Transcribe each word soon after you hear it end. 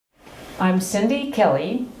I'm Cindy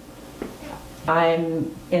Kelly.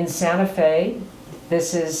 I'm in Santa Fe.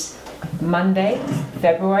 This is Monday,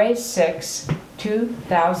 February 6,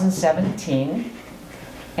 2017,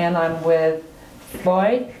 and I'm with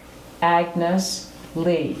Floy Agnes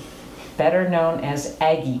Lee, better known as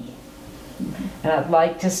Aggie. And I'd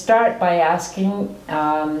like to start by asking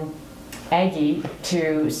Aggie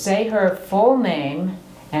to say her full name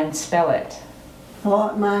and spell it.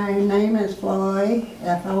 My name is Floy,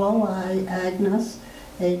 F-L-O-Y, Agnes,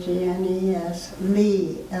 Agnes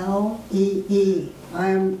Lee, L-E-E.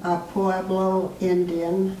 I'm a Pueblo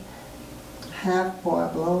Indian, half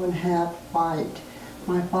Pueblo and half white.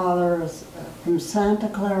 My father is from Santa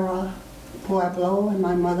Clara Pueblo, and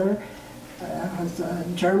my mother was a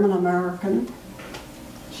German-American.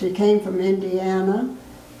 She came from Indiana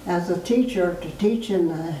as a teacher to teach in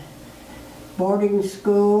the boarding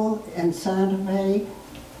school in Santa Fe,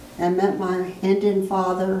 and met my Indian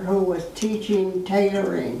father, who was teaching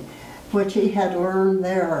tailoring, which he had learned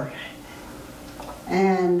there.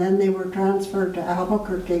 And then they were transferred to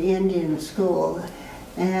Albuquerque Indian School,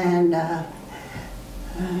 and at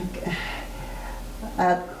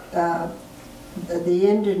the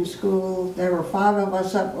Indian school there were 5 of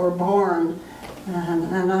us that were born,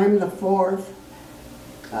 and I'm the 4th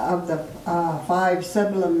of the 5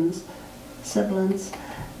 siblings,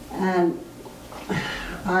 and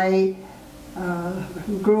I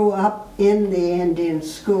grew up in the Indian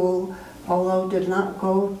school, although did not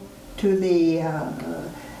go to the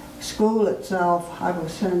school itself. I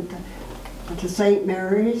was sent to St.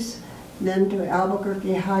 Mary's, then to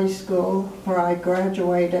Albuquerque High School, where I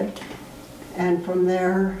graduated, and from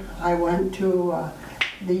there I went to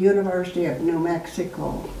the University of New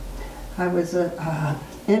Mexico. I was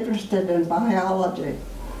interested in biology,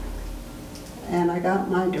 and I got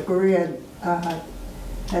my degree at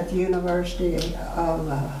the University of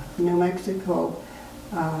New Mexico.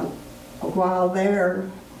 While there,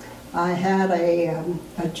 I had a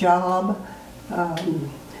job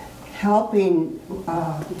helping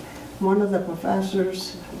one of the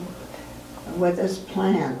professors with his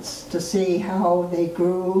plants to see how they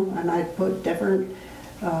grew, and I'd put different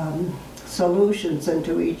solutions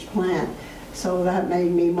into each plant. So that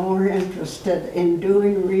made me more interested in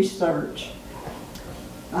doing research.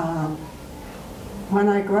 When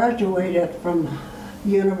I graduated from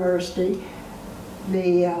university,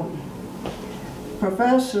 the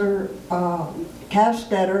Professor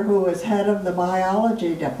Castetter, who was head of the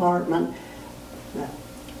biology department,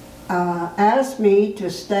 asked me to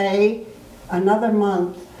stay another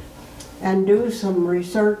month and do some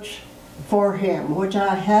research for him, which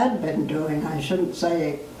I had been doing, I shouldn't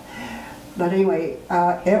say. But anyway,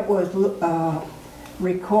 it was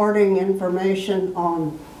recording information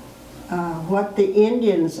on what the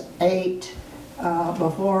Indians ate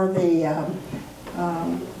before the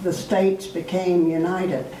states became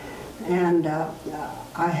united. And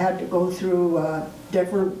I had to go through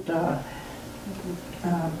different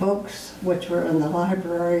books which were in the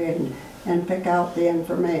library and pick out the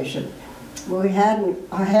information. I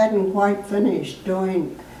hadn't quite finished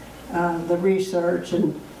doing the research,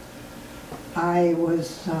 and I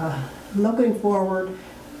was looking forward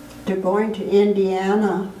to going to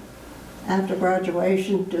Indiana after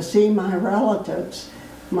graduation to see my relatives,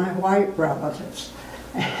 my white relatives,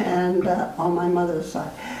 and on my mother's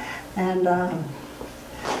side. And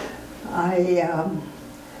I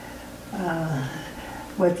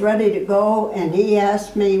was ready to go, and he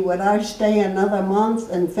asked me would I stay another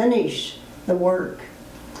month and finish the work.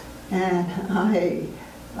 And I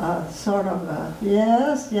sort of,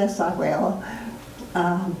 yes I will.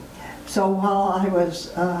 So while I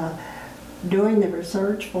was doing the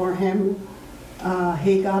research for him,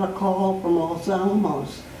 he got a call from Los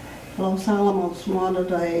Alamos. Los Alamos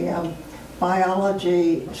wanted a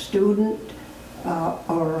biology student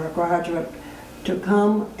or a graduate to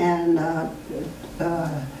come and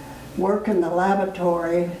work in the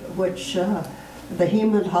laboratory, which the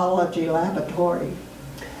hematology laboratory.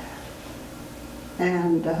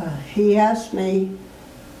 And he asked me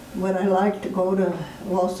would I like to go to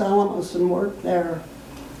Los Alamos and work there.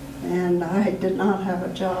 And I did not have a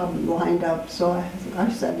job lined up, so I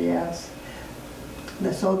said yes.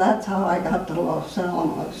 So that's how I got to Los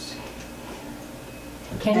Alamos.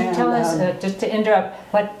 Can you tell us, just to interrupt,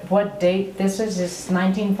 what date this is? Is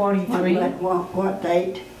 1943? What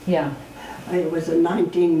date? Yeah. It was in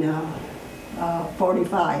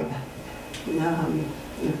 1945.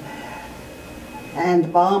 And the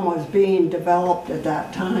bomb was being developed at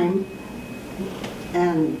that time.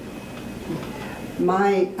 And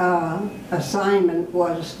my assignment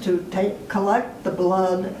was to collect the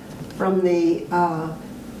blood from the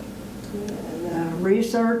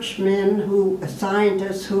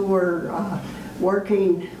scientists who were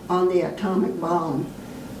working on the atomic bomb.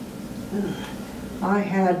 I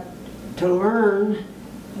had to learn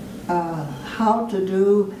how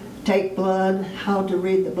to take blood, how to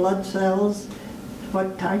read the blood cells,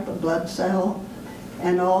 what type of blood cell,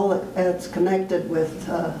 and all that's connected with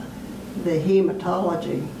the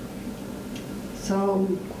hematology. So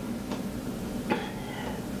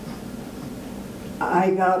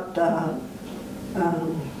I got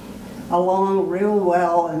along real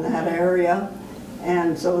well in that area,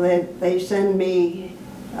 and so they send me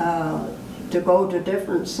to go to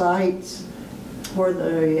different sites where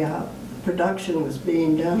the production was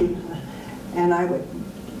being done, and I would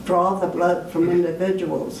draw the blood from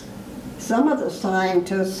individuals. Some of the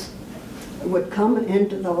scientists would come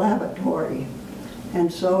into the laboratory,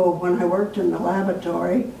 and so when I worked in the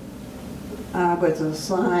laboratory, I was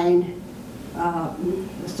assigned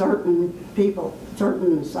certain people,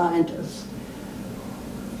 certain scientists.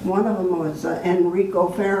 One of them was Enrico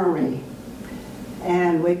Fermi,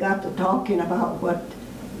 and we got to talking about what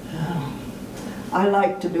I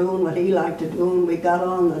liked to do and what he liked to do, and we got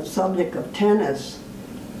on the subject of tennis.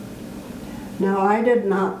 Now, I did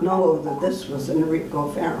not know that this was Enrico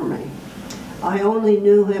Fermi. I only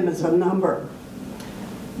knew him as a number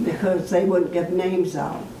because they wouldn't give names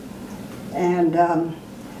out. And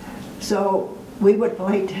so we would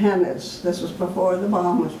play tennis. This was before the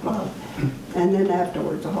bomb was dropped, and then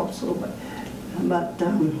afterwards also. But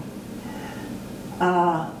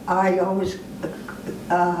I always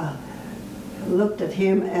looked at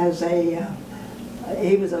him as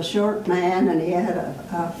he was a short man, and he had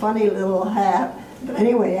a funny little hat. But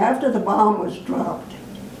anyway, after the bomb was dropped,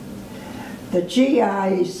 the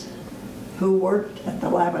GIs who worked at the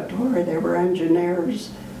laboratory, they were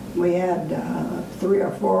engineers. We had 3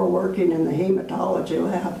 or 4 working in the hematology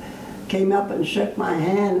lab, came up and shook my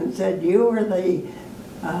hand and said, "You were the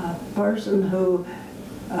person who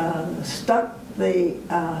stuck the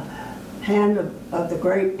hand of the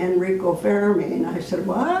great Enrico Fermi." And I said,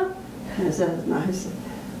 "What?" And I said,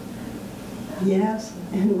 "Yes,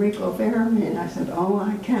 Enrico Fermi." And I said, "Oh,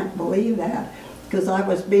 I can't believe that," because I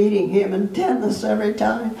was beating him in tennis every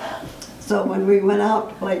time. So when we went out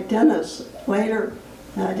to play tennis later,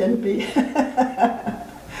 I didn't beat.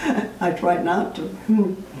 I tried not to.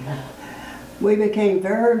 We became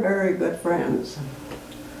very, very good friends.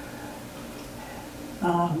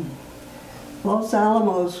 Los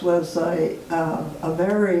Alamos was a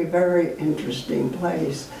very, very interesting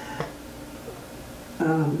place.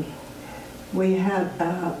 We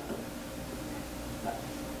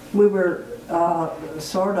were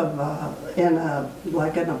sort of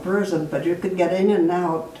like in a prison, but you could get in and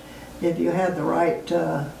out if you had the right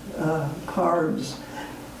cards.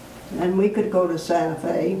 And we could go to Santa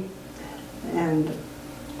Fe, and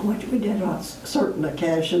which we did on certain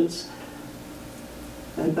occasions.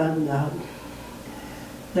 And then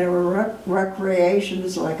there were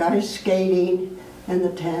recreations like ice skating and the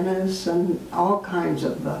tennis and all kinds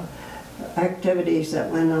of activities that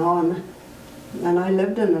went on. And I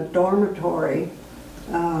lived in a dormitory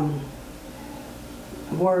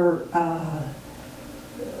where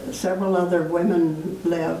several other women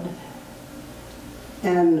lived.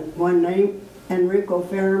 And when Enrico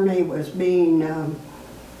Fermi was being,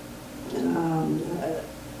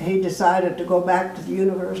 he decided to go back to the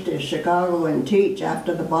University of Chicago and teach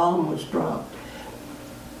after the bomb was dropped.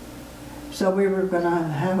 So we were going to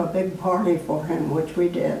have a big party for him, which we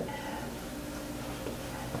did.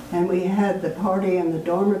 And we had the party in the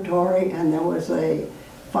dormitory, and there was a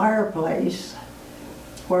fireplace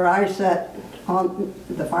where I sat on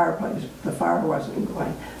the fireplace. The fire wasn't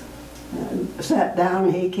going. And sat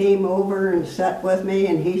down, he came over and sat with me,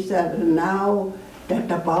 and he said, "Now that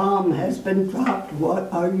the bomb has been dropped, what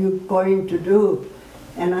are you going to do?"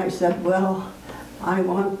 And I said, "Well, I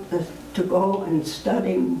want to go and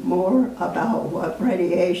study more about what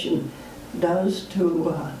radiation does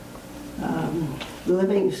to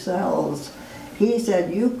living cells." He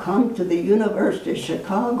said, "You come to the University of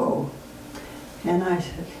Chicago." And I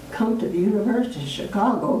said, "Come to the University of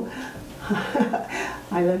Chicago?"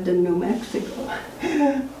 I lived in New Mexico.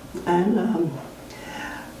 And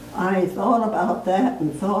I thought about that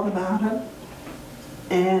and thought about it.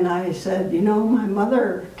 And I said, "You know, my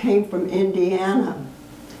mother came from Indiana,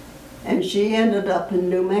 and she ended up in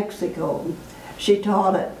New Mexico. She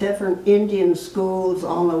taught at different Indian schools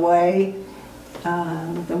on the way,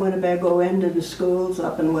 the Winnebago Indian schools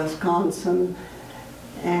up in Wisconsin,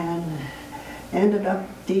 and ended up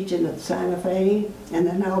teaching at Santa Fe and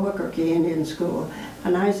then Albuquerque Indian School."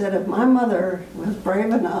 And I said, if my mother was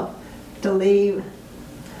brave enough to leave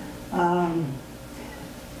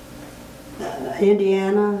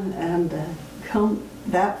Indiana and come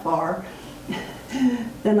that far,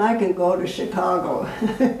 then I can go to Chicago.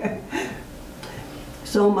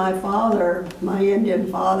 So my father, my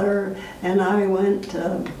Indian father, and I went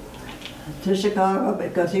to Chicago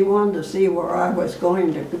because he wanted to see where I was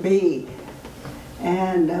going to be.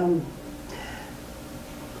 And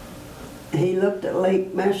he looked at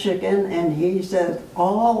Lake Michigan and he said,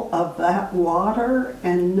 all of that water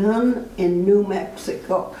and none in New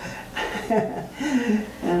Mexico.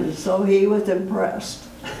 And so he was impressed.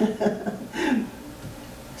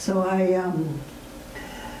 So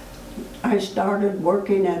I started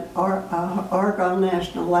working at Argonne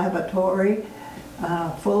National Laboratory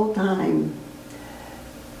full-time.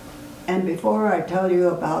 And before I tell you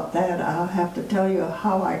about that, I'll have to tell you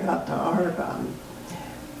how I got to Argonne.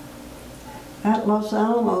 At Los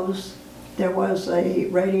Alamos, there was a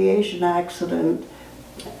radiation accident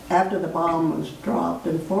after the bomb was dropped,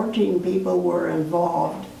 and 14 people were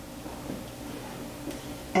involved.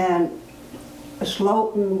 And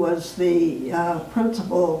Slotin was the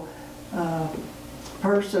principal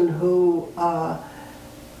person who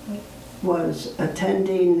was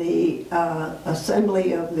attending the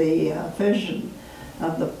assembly of the fission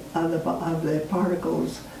of the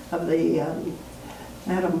particles of the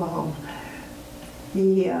atom bomb.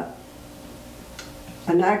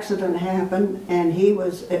 An accident happened and he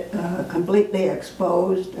was completely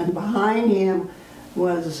exposed, and behind him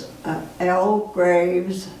was L.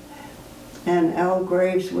 Graves, and L.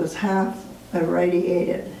 Graves was half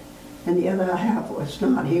irradiated and the other half was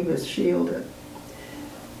not. He was shielded.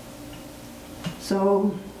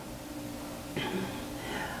 So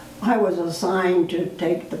I was assigned to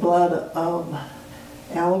take the blood of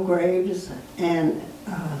L. Graves and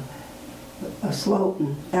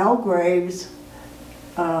Slotin. L. Graves,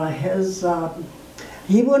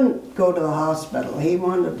 he wouldn't go to the hospital. He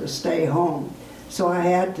wanted to stay home. So I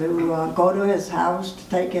had to go to his house to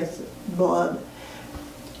take his blood.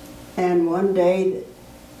 And one day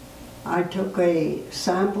I took a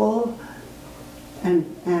sample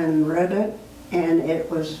and read it, and it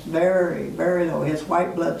was very, very low. His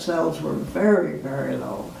white blood cells were very, very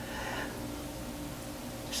low.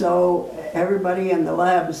 So everybody in the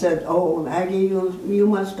lab said, "Oh, Aggie, you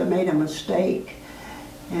must have made a mistake,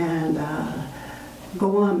 and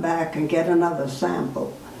go on back and get another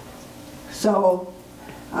sample." So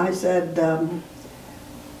I said,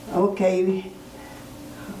 okay,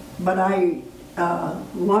 but I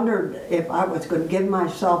wondered if I was going to give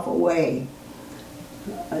myself away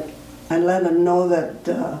and let them know that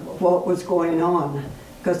what was going on,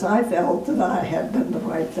 because I felt that I had done the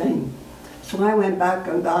right thing. So I went back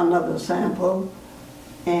and got another sample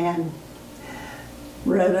and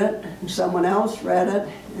read it, and someone else read it,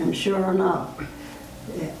 and sure enough,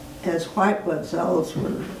 his white blood cells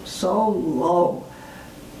were so low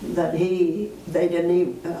that they didn't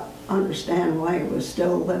even understand why he was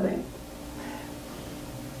still living.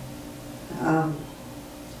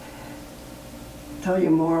 Tell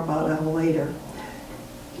you more about it later.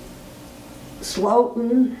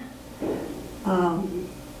 Slotin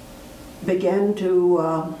began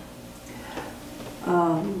to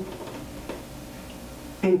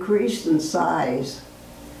increase in size.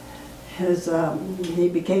 He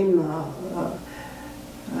became, I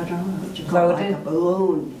don't know what you call it, like a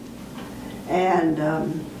balloon. And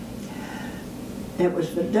it was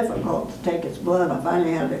difficult to take his blood. I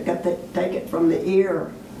finally had to take it from the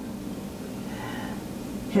ear.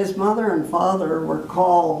 His mother and father were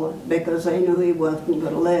called because they knew he wasn't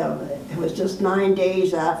going to live. It was just 9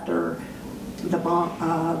 days after the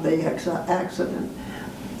accident.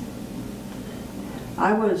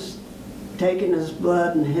 I was taking his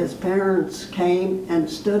blood, and his parents came and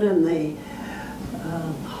stood in the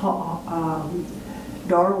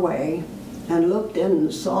doorway and looked in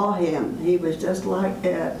and saw him. He was just like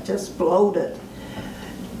that, just bloated.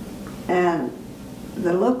 And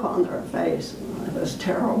the look on their face, it was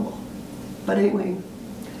terrible. But anyway,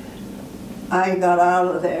 I got out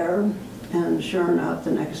of there, and sure enough,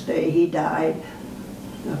 the next day he died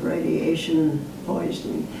of radiation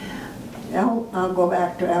poisoning. I'll go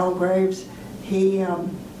back to Al Graves. He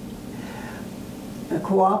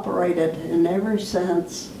cooperated in every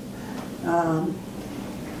sense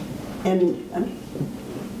in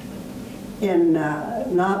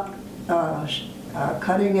not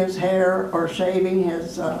cutting his hair or shaving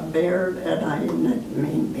his beard, and I didn't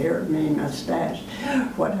mean beard, I mean mustache,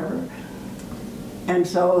 whatever. And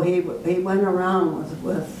so he went around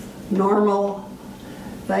with normal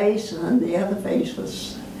face, and the other face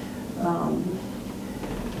was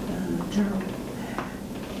terrible.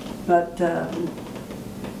 But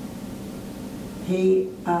he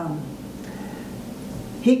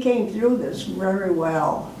he came through this very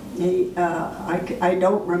well. I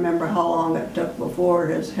don't remember how long it took before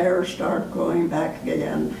his hair started growing back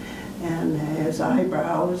again, and his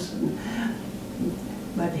eyebrows.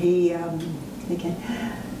 But he came.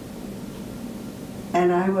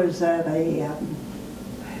 And I was at a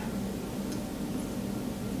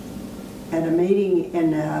meeting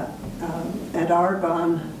in at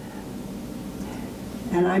Argonne,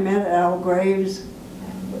 and I met Al Graves,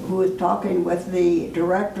 who was talking with the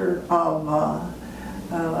director of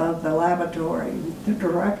the laboratory. The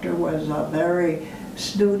director was a very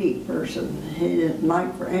snooty person. He didn't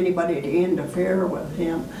like for anybody to interfere with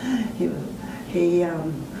him.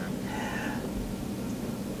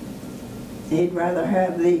 He'd rather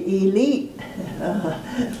have the elite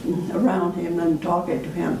around him than talking to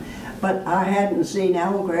him. But I hadn't seen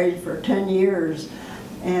Al Graves for 10 years,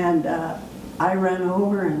 and I ran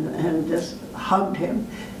over and just hugged him,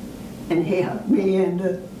 and he hugged me, and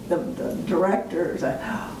the director said,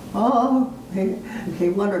 oh, he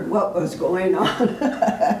wondered what was going on.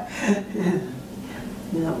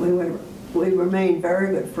 You know, we remained very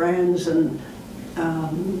good friends, and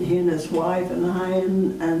he and his wife and I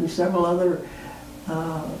and several other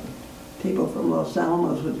people from Los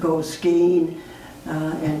Alamos would go skiing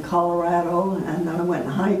in Colorado, and I went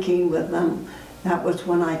hiking with them. That was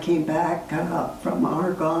when I came back from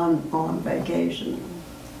Argonne on vacation.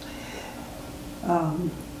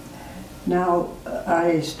 Now,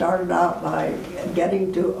 I started out by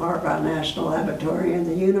getting to Argonne National Laboratory in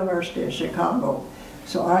the University of Chicago.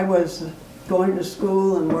 So I was going to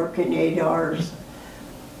school and working 8 hours.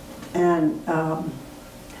 And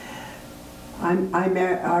I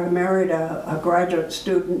married a graduate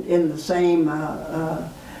student in the same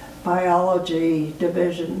biology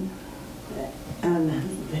division, and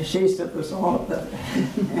she said was all of it.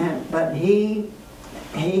 But he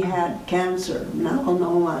had cancer,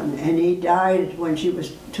 melanoma, and he died when she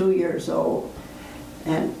was 2 years old.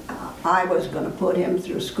 And I was going to put him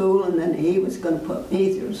through school, and then he was going to put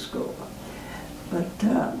me through school. But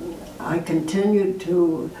I continued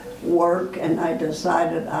to work, and I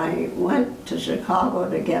decided I went to Chicago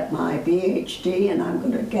to get my Ph.D., and I'm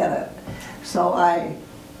going to get it. So I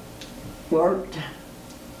worked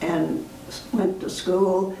and went to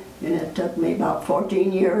school, and it took me about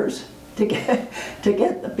 14 years to get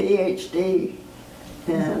the Ph.D.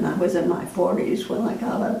 And I was in my 40s when I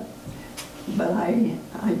got it, but I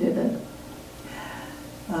did it.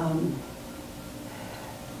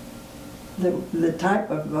 The type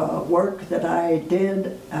of work that I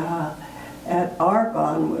did at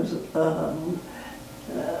Argonne was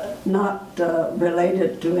not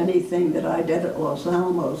related to anything that I did at Los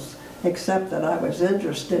Alamos, except that I was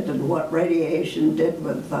interested in what radiation did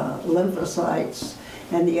with lymphocytes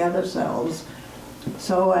and the other cells.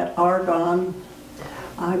 So at Argonne,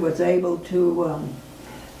 I was able to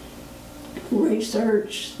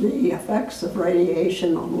research the effects of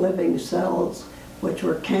radiation on living cells, which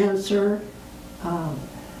were cancer,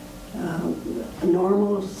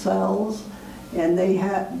 normal cells, and they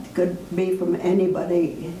could be from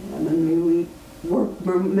anybody. I mean, we worked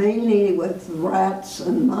mainly with rats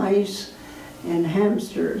and mice and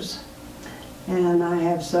hamsters. And I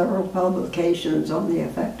have several publications on the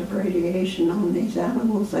effect of radiation on these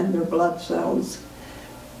animals and their blood cells.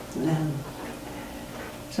 And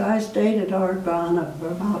so I stayed at Argonne for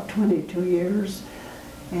about 22 years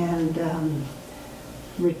and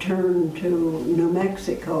returned to New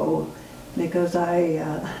Mexico because I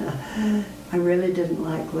really didn't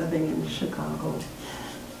like living in Chicago.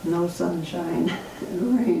 No sunshine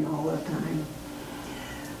and rain all the time.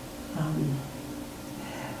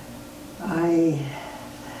 I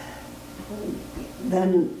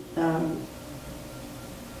then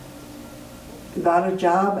got a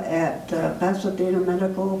job at Pasadena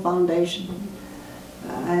Medical Foundation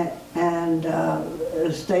and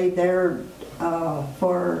stayed there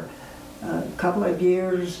for a couple of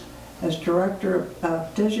years as director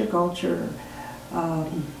of tissue culture.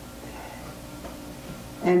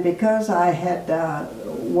 And because I had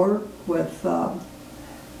worked with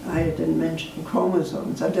I didn't mention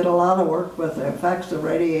chromosomes. I did a lot of work with the effects of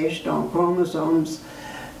radiation on chromosomes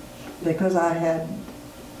because I had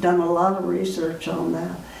done a lot of research on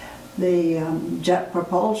that. The Jet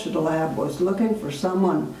Propulsion Lab was looking for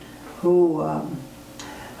someone who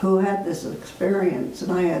had this experience,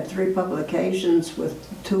 and I had 3 publications with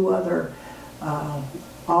 2 other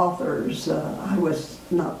authors. I was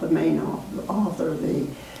not the main author.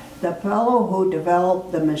 The fellow who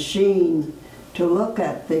developed the machine to look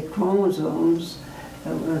at the chromosomes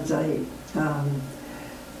was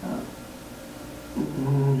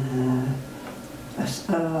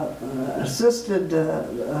assisted,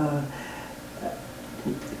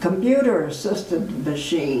 computer-assisted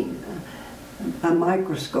machine, a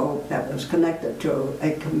microscope that was connected to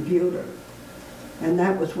a computer. And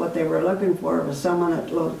that was what they were looking for, was someone at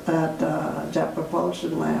Jet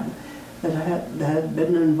Propulsion Lab that had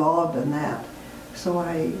been involved in that. So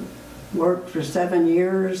I worked for 7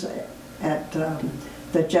 years at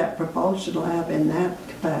the Jet Propulsion Lab in that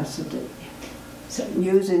capacity, so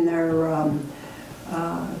using their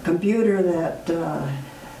computer that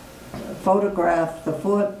photographed the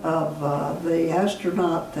foot of the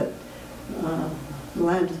astronaut that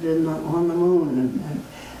landed on the moon.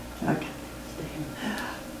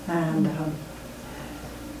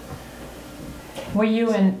 Were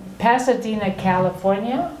you in Pasadena,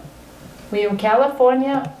 California? Were you in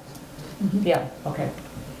California? Mm-hmm. Yeah, okay.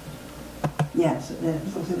 Yes, it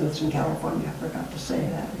was in California. I forgot to say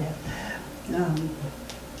that. Yeah.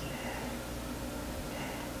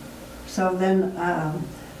 So then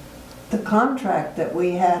the contract that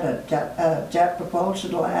we had at Jet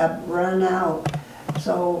Propulsion Lab ran out,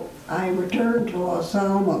 so I returned to Los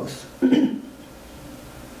Alamos and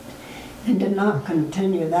did not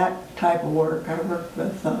continue that type of work. I worked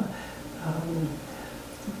with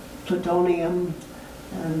plutonium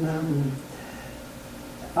and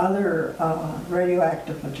other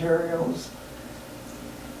radioactive materials,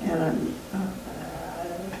 and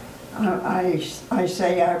I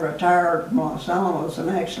say I retired from Los Alamos, and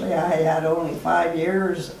actually I had only 5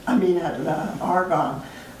 years. I mean at Argonne.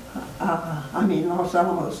 Los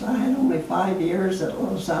Alamos. I had only 5 years at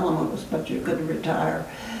Los Alamos, but you could retire,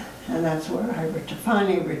 and that's where I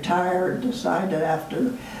finally retired. Decided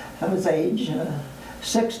after I was age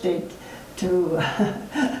 60 to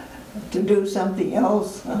to do something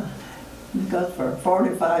else, because for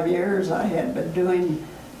 45 years I had been doing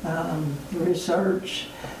research,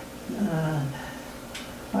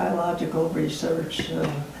 biological research,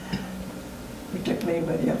 particularly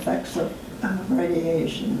with the effects of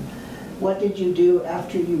radiation. What did you do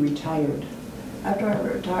after you retired? After I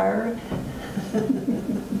retired,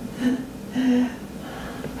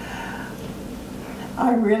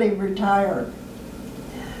 I really retired.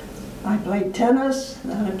 I played tennis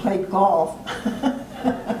and I played golf.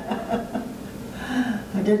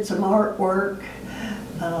 I did some artwork,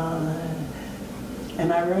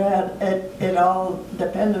 and I read. It all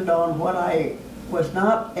depended on what I was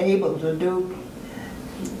not able to do.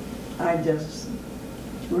 I just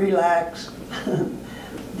relaxed,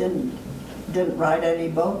 didn't write any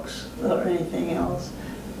books or anything else.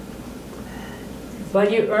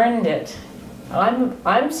 Well, you earned it.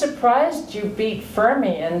 I'm surprised you beat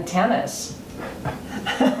Fermi in tennis.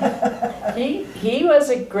 He was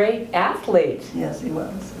a great athlete. Yes, he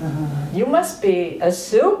was. You must be a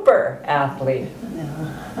super athlete.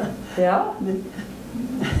 Yeah. Yeah?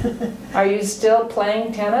 Are you still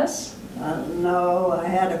playing tennis? No, I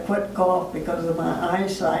had to quit golf because of my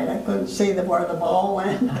eyesight. I couldn't see where the ball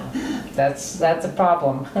went. That's a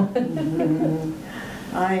problem.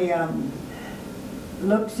 I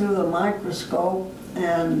looked through the microscope,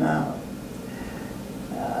 and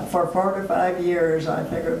for 45 years I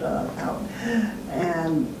figured that out.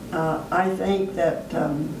 And I think that,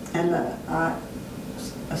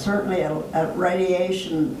 certainly a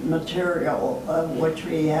radiation material, which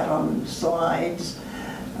we had on slides,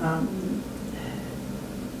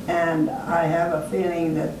 and I have a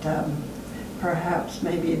feeling that perhaps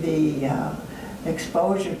maybe the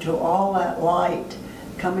exposure to all that light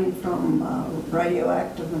coming from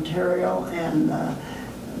radioactive material and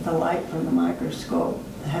the light from the microscope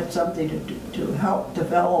had something to help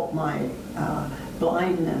develop my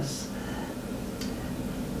blindness.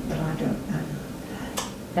 But I don't know.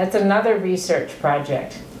 That's another research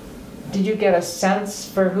project. Did you get a sense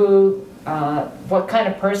for who, what kind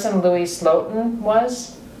of person Louis Slotin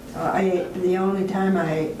was? The only time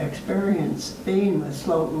I experienced being with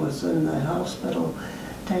Slotin was in the hospital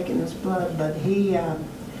taking his blood, but he had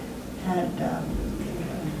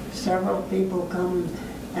several people come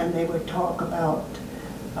and they would talk about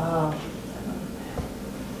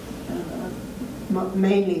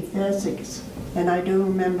mainly physics. And I do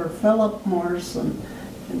remember Philip Morrison,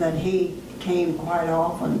 that he came quite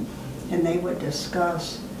often, and they would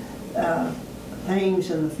discuss things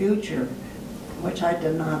in the future which I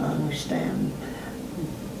did not understand.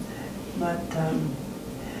 But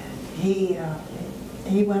he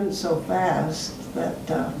went so fast that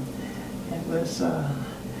it was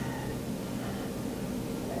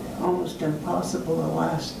almost impossible the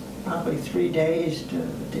last probably 3 days to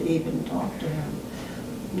even talk to him.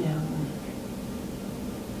 Yeah.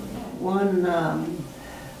 One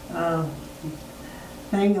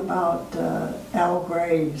thing about Al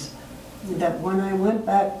Graves, that when I went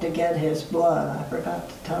back to get his blood, I forgot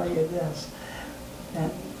to tell you this,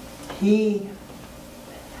 that he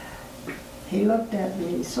looked at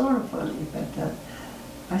me sort of funny, but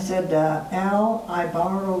I said, Al, I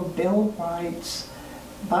borrowed Bill White's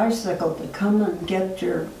bicycle to come and get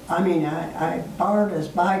your, I borrowed his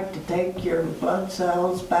bike to take your blood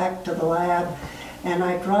cells back to the lab, and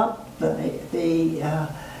I dropped the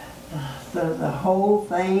whole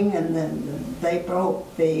thing, and then they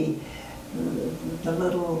broke the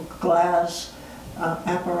little glass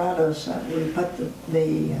apparatus that we put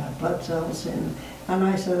the blood cells in. And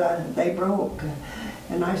I said, they broke.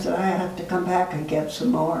 And I said, I have to come back and get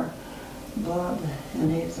some more blood.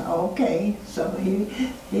 And he said, okay. So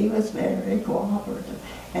he was very cooperative.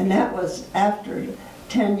 And that was after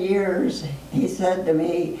 10 years, he said to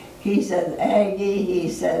me, he said, Aggie, he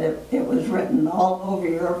said, it was written all over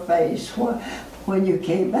your face when you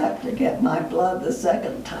came back to get my blood the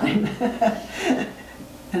second time.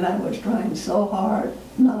 And I was trying so hard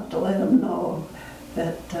not to let him know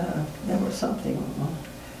that there was something wrong.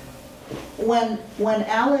 When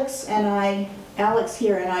Alex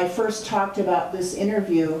here and I first talked about this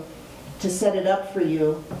interview to set it up for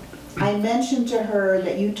you, I mentioned to her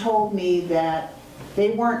that you told me that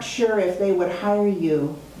they weren't sure if they would hire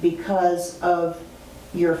you because of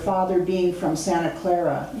your father being from Santa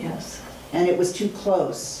Clara. Yes. And it was too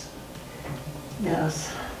close. Yes.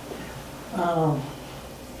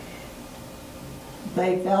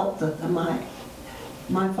 They felt that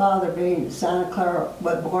my father being Santa Clara,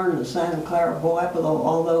 but born in Santa Clara Pueblo,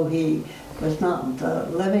 although he was not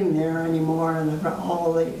living there anymore, and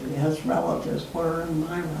all his relatives were, and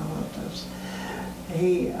my relatives,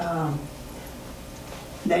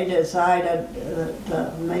 they decided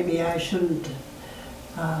that maybe I shouldn't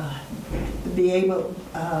be able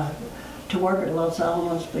to work at Los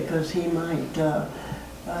Alamos because he might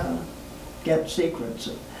get secrets,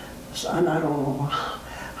 and I don't know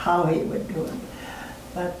how he would do it.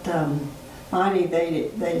 But finally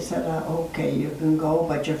they said, okay, you can go,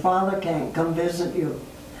 but your father can't come visit you.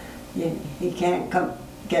 He can't come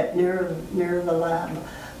get near the lab.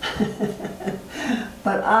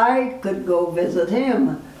 But I could go visit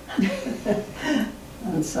him.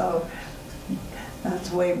 And so that's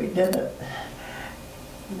the way we did it.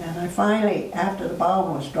 And I finally, after the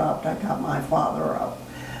bomb was dropped, I got my father up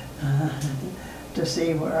to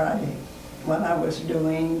see what I was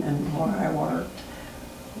doing and where I worked.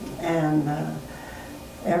 And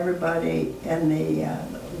everybody in the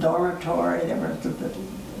dormitory, there was the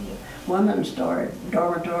women's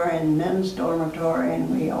dormitory and men's dormitory, and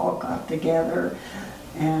we all got together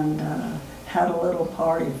and had a little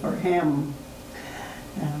party for him.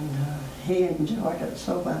 And he enjoyed it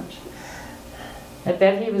so much. I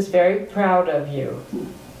bet he was very proud of you.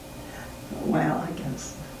 Well, I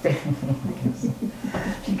guess.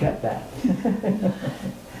 You got that.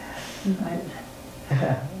 Right.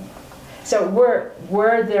 So were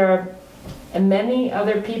there many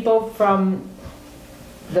other people from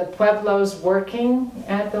the Pueblos working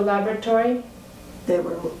at the laboratory? There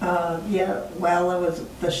were, yeah, well, it was,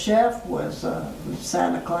 the chef was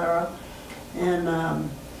Santa Clara, and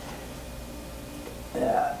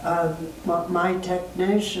my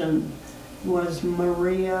technician was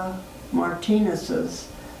Maria Martinez's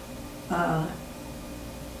aunt.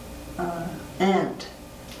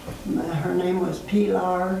 Her name was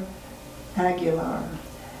Pilar Aguilar.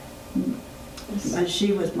 And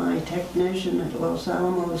she was my technician at Los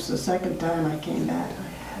Alamos the second time I came back.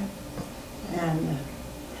 And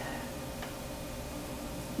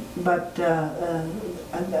but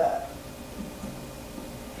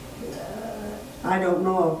I don't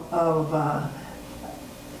know of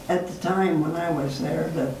at the time when I was there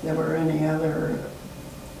that there were any other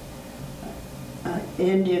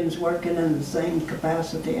Indians working in the same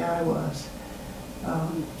capacity I was.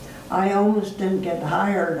 I almost didn't get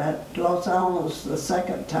hired at Los Alamos the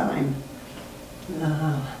second time.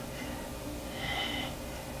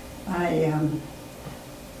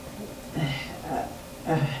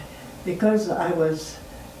 Because I was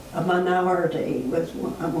a minority was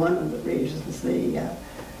one of the reasons. The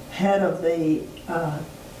head of the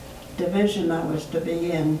division I was to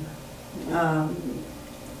be in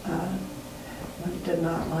did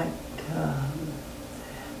not like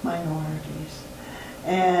minorities.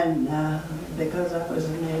 And because I was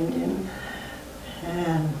an Indian,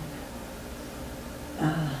 and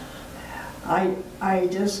I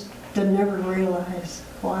just never realized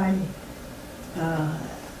why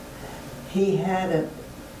he had it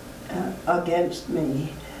against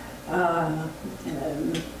me. But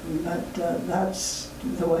that's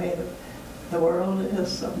the way The world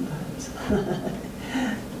is sometimes.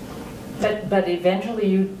 But eventually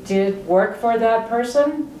you did work for that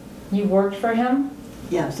person? You worked for him?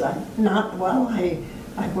 Yes, I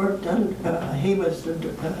worked on, he was the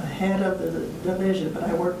head of the division, but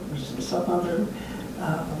I worked for some other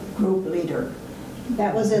group leader.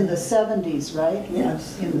 That was in the 70s, right?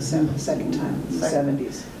 Yes. In the second time, in the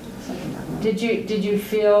 70s. Did you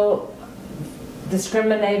feel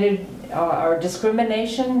discriminated or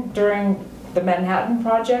discrimination during the Manhattan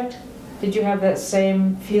Project? Did you have that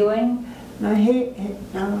same feeling? No, he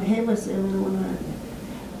was the only one.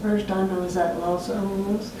 First time I was at Los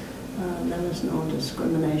Alamos, there was no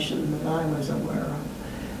discrimination that I was aware of.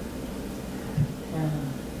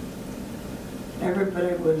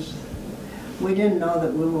 Everybody was, we didn't know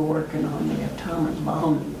that we were working on the atomic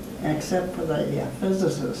bomb, except for the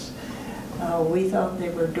physicists. We thought they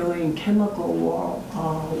were doing chemical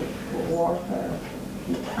warfare.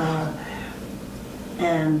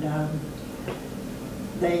 And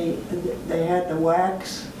they had the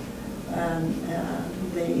wax, and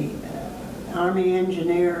the Army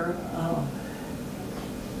engineer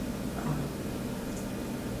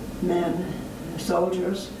men,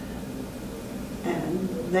 soldiers, and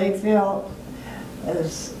they felt,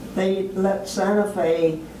 as they let Santa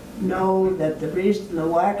Fe know that the reason the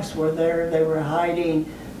wax were there, they were hiding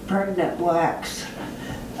pregnant wax.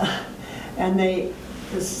 And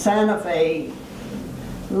Santa Fe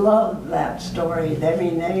loved that story. I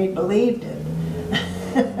mean, they believed it.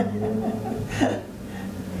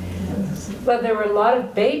 But there were a lot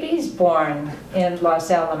of babies born in Los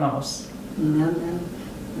Alamos.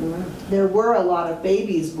 There were a lot of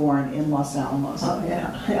babies born in Los Alamos. Oh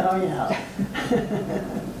yeah, oh yeah.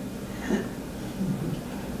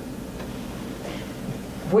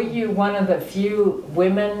 Were you one of the few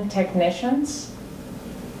women technicians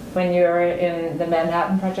when you were in the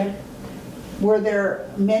Manhattan Project? Were there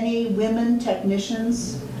many women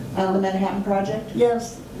technicians on the Manhattan Project?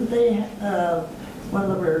 Yes, they. Well,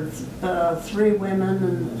 there were 3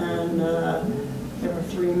 women and there were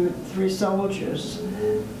three soldiers.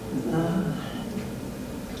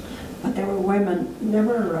 But there were women. There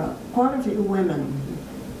were quite a few women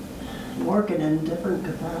working in different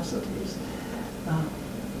capacities.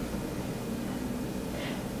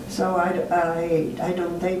 So I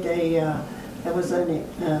don't think there was any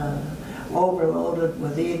overloaded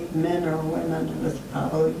with men or women. It was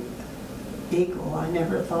probably equal. I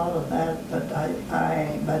never thought of that, but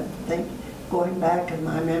but think going back in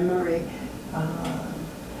my memory,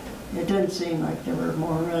 it didn't seem like there were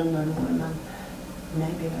more men than women.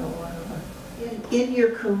 Maybe there were. In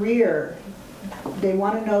your career, they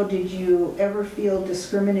want to know, did you ever feel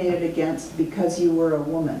discriminated against because you were a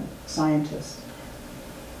woman scientist?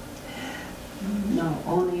 No,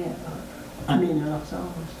 only in Los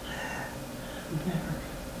Alamos. Never.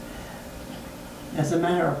 As a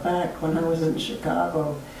matter of fact, when I was in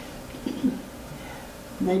Chicago,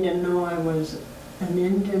 they didn't know I was an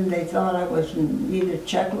Indian. They thought I was in either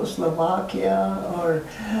Czechoslovakia or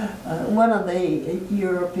one of the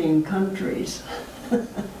European countries.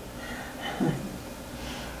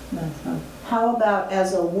 How about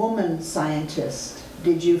as a woman scientist?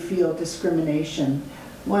 Did you feel discrimination?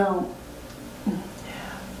 Well,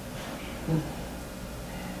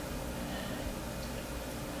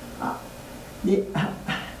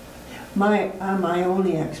 my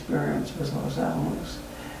only experience was Los Alamos.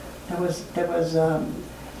 There was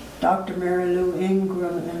Dr. Mary Lou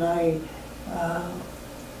Ingram and I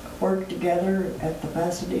worked together at the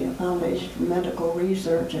Pasadena Foundation for Medical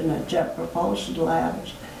Research and at Jet Propulsion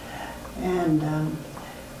Labs, and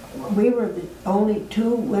we were the only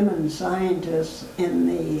 2 women scientists in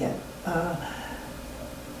the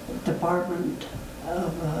department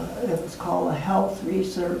of, it was called a Health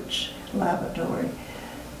Research Laboratory.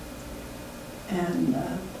 And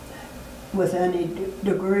with any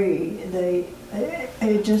degree,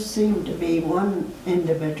 it just seemed to be one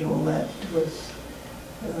individual that was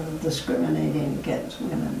discriminating against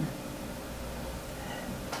women.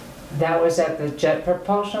 That was at the Jet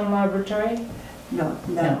Propulsion Laboratory? No,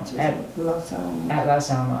 at Los Alamos. At Los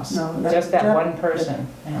Alamos. No, just that one person.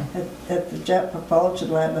 Yeah. At the Jet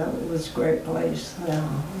Propulsion Lab, it was a great place.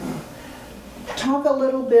 Talk a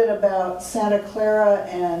little bit about Santa Clara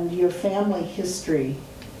and your family history,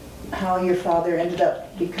 how your father ended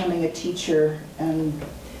up becoming a teacher and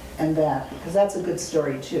that, because that's a good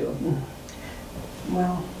story too.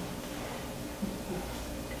 Well,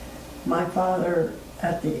 my father,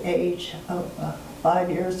 at the age of 5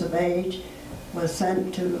 years of age, was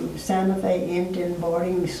sent to Santa Fe Indian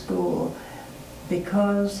boarding school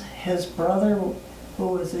because his brother, who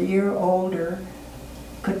was a year older,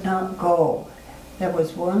 could not go. There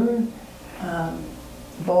was one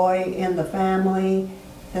boy in the family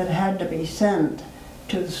that had to be sent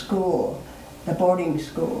to the school, the boarding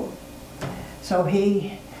school. So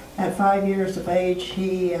he, at 5 years of age,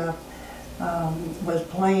 he was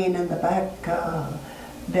playing in the back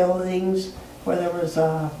buildings where there was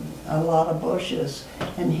a lot of bushes.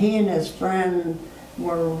 And he and his friend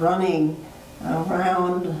were running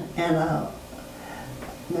around, and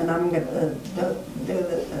I'm going to do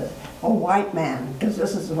a white man, because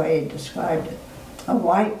this is the way he described it. A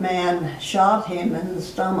white man shot him in the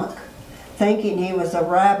stomach, thinking he was a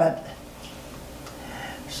rabbit.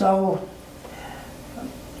 So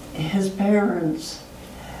his parents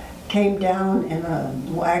came down in a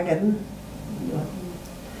wagon,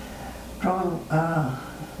 drawn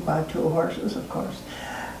by 2 horses, of course,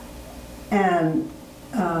 and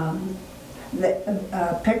they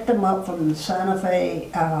picked him up from the Santa Fe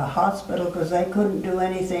hospital because they couldn't do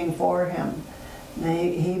anything for him.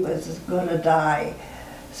 He was going to die.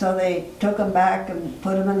 So they took him back and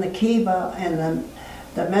put him in the kiva, and then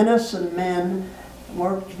the medicine men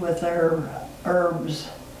worked with their herbs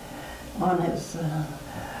on his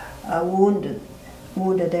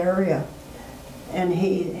wounded area. And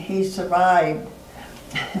he survived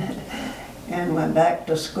and went back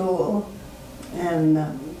to school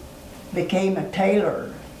and became a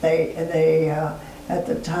tailor. They at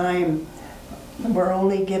the time were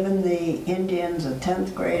only given the Indians a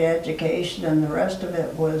 10th grade education, and the rest of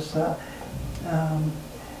it was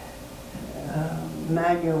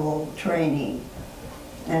manual training.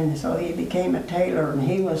 And so he became a tailor, and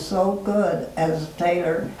he was so good as a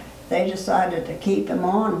tailor, they decided to keep him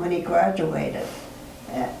on when he graduated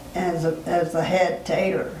as the head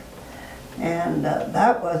tailor. And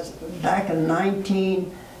that was back in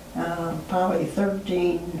probably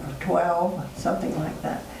 13 or 12, something like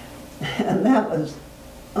that. And that was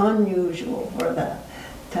unusual for that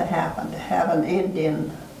to happen, to have an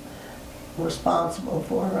Indian responsible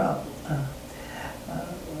for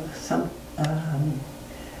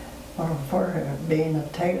for being a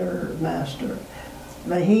tailor master.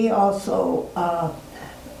 But he also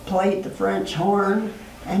played the French horn,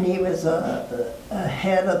 and he was a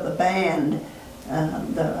head of the band,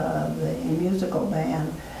 the musical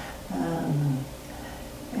band.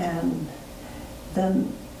 And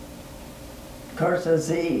then, of course, as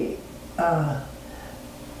he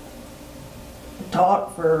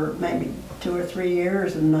taught for maybe 2 or 3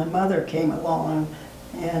 years, and my mother came along,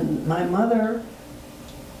 and my mother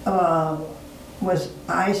was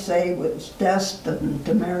destined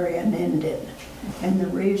to marry an Indian. And the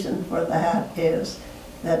reason for that is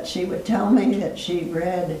that she would tell me that she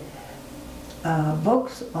read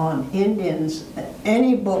books on Indians,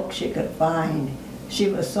 any book she could find. She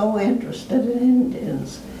was so interested in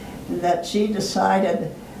Indians that she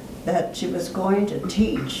decided that she was going to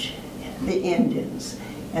teach the Indians,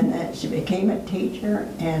 and that she became a teacher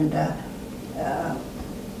and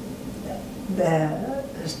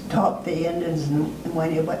taught the Indians in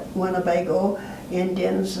Winnebago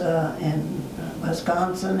Indians in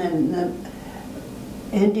Wisconsin, and then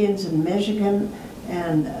Indians in Michigan,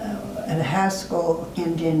 and at Haskell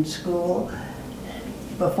Indian School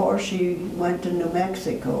before she went to New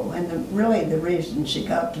Mexico. And really the reason she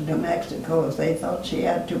got to New Mexico is they thought she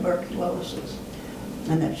had tuberculosis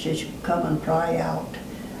and that she should come and try out.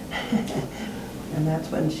 And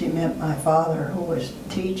that's when she met my father, who was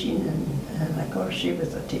teaching, and of course she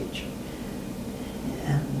was a teacher.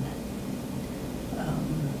 And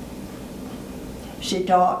she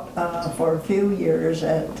taught for a few years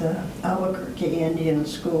at Albuquerque Indian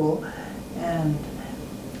School, and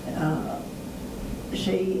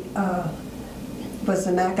she was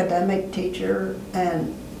an academic teacher,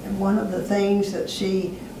 and one of the things that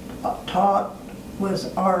she taught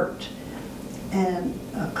was art. And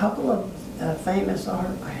a couple of famous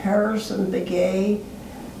art, Harrison Begay,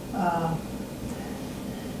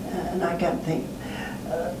 and I can't think,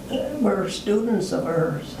 were students of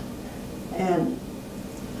hers. And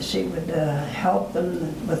she would help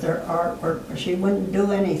them with their artwork. She wouldn't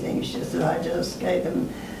do anything. She said, I just gave them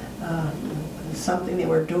something they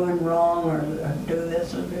were doing wrong, or do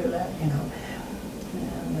this or do that, you know.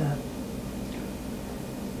 And,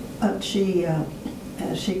 but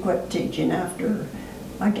she quit teaching after,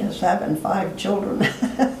 I guess, having 5 children.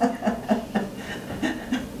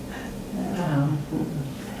 Wow.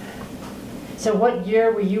 So what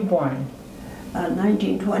year were you born?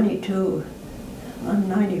 1922. I'm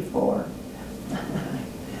 94.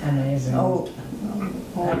 Amazing. Old.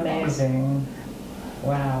 Amazing.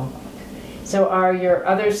 Wow. So are your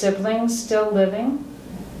other siblings still living?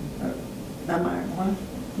 Am I what?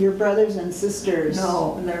 Your brothers and sisters?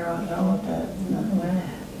 No, they're all dead. No.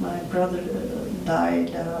 My brother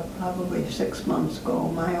died probably 6 months ago,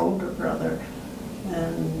 my older brother,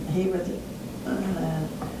 and he was,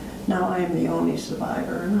 now I'm the only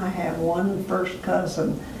survivor, and I have one first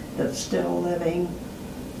cousin that's still living,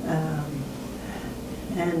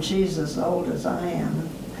 and she's as old as I am.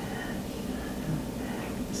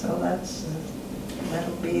 So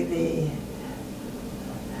that'll be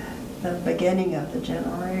the beginning of the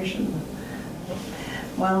generation.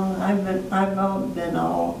 Well, I've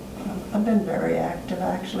been very active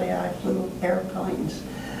actually. I flew airplanes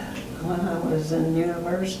when I was in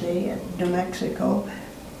university at New Mexico.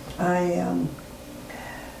 I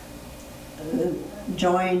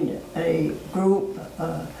joined a group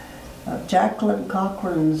of Jacqueline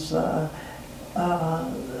Cochran's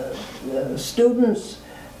students.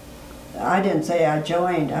 I didn't say I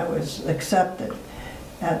joined, I was accepted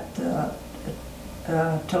to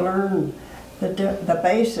learn the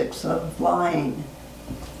basics of flying,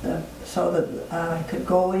 so that I could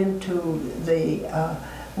go into the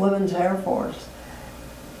Women's Air Force.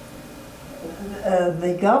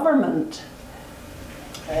 The government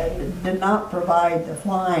did not provide the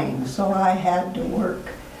flying, so I had to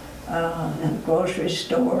work in grocery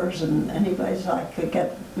stores and any place I could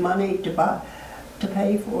get money to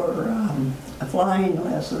pay for flying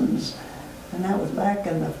lessons, and that was back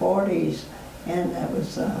in the 40s. And that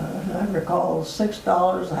was, I recall,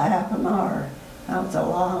 $6 a half an hour. That was a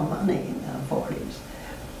lot of money in the 40s.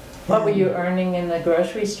 What were you earning in the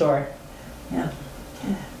grocery store? Yeah.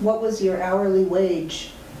 What was your hourly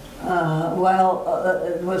wage?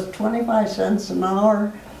 It was 25 cents an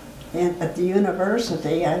hour. And at the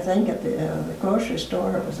university, I think at the grocery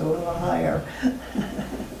store it was a little higher.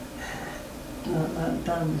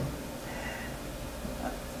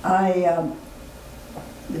 I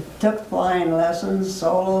took flying lessons,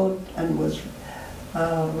 soloed, and was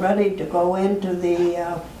ready to go into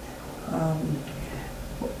the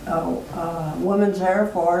Women's Air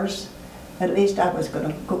Force. At least I was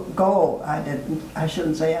going to go. I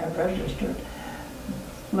shouldn't say I registered.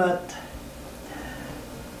 But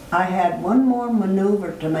I had one more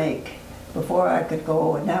maneuver to make before I could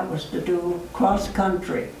go, and that was to do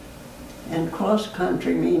cross-country. And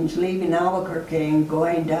cross-country means leaving Albuquerque and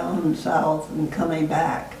going down south and coming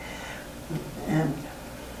back. And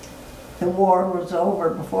the war was over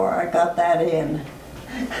before I got that in.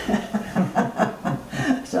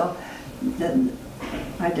 So then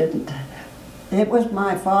I didn't. It was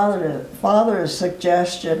my father's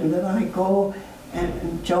suggestion that I go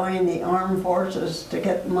and join the armed forces to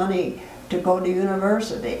get money to go to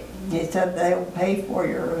university. He said, they'll pay for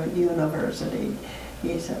your university.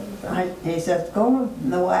 He said, go to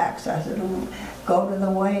the wax. I said, oh, go to the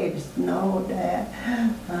waves. No, Dad.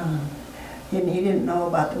 He didn't know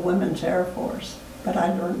about the Women's Air Force, but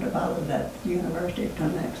I learned about it at the University of New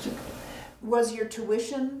Mexico. Was your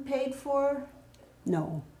tuition paid for?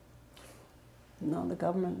 No. No, the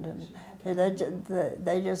government didn't.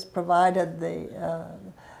 They just provided they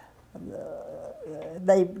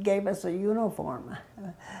gave us a uniform.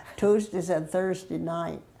 Tuesdays and Thursday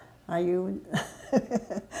night. I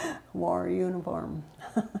wore a uniform.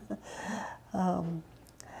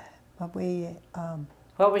 But we...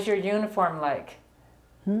 What was your uniform like?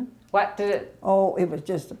 What did it... Oh, it was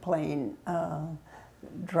just a plain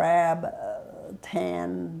drab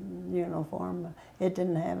tan uniform. It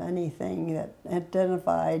didn't have anything that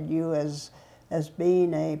identified you as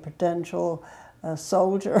being a potential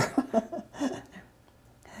soldier.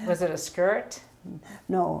 Was it a skirt?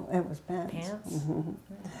 No, it was pants. Pants?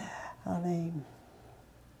 Mm-hmm.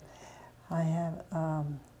 I have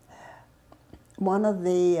one of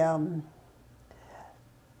the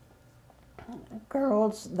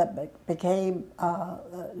girls that became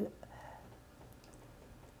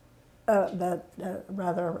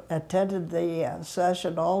rather attended the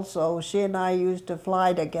session also. She and I used to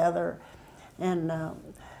fly together, and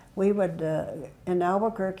we would in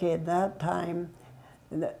Albuquerque at that time.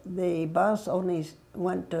 The bus only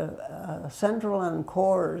went to Central and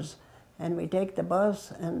Coors, and we take the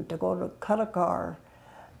bus and to go to Cutticar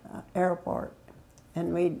Airport,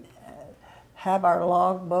 and we'd have our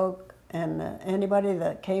logbook, and anybody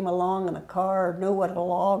that came along in a car knew what a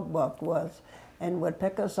logbook was and would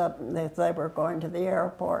pick us up if they were going to the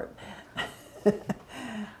airport.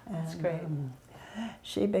 That's great.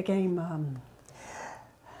 She became,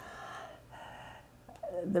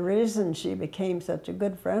 the reason she became such a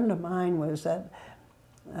good friend of mine was that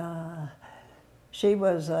she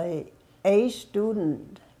was a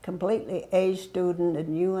student, completely A student at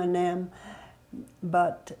UNM,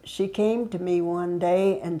 but she came to me one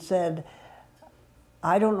day and said,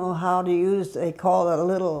 I don't know how to use, they call it a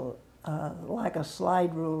little, like a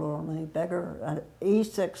slide rule, only bigger, an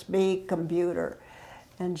E6B computer.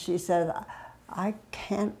 And she said, I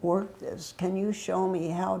can't work this. Can you show me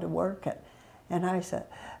how to work it? And I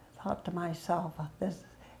thought to myself, this is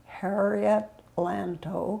Harriet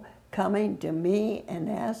Lanto coming to me and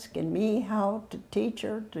asking me how to teach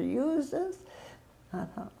her to use this? I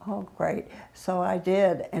thought, oh, great. So I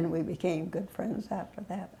did, and we became good friends after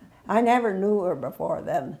that. I never knew her before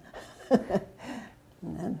then. And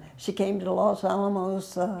then she came to Los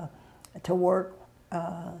Alamos to work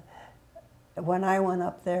when I went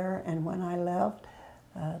up there, and when I left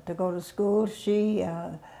to go to school, she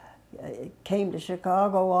came to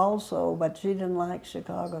Chicago also, but she didn't like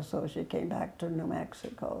Chicago, so she came back to New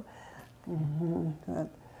Mexico.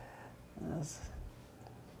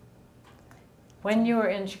 When you were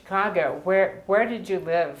in Chicago, where did you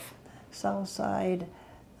live? South Side,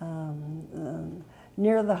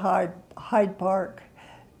 near the Hyde Park,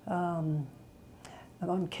 on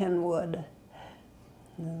Kenwood.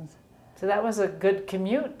 So that was a good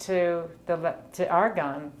commute to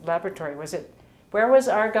Argonne Laboratory. Where was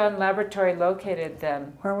Argonne Laboratory located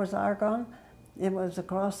then? Where was Argonne? It was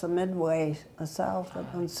across the Midway, south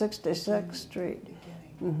on 66th Street.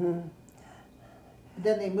 Then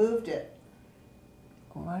they moved it.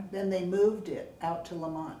 What? Then they moved it out to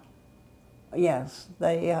Lamont. Yes,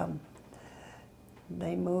 they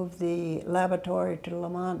moved the laboratory to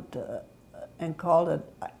Lamont and called it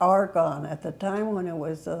Argonne. At the time when it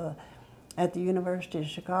was at the University of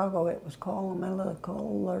Chicago, it was called the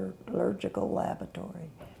Metallurgical Laboratory.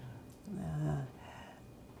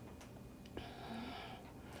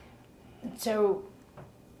 So,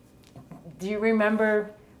 do you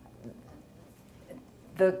remember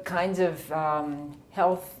the kinds of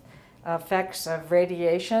health effects of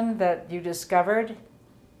radiation that you discovered?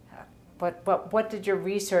 What did your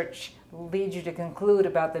research lead you to conclude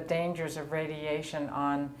about the dangers of radiation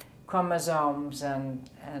on chromosomes and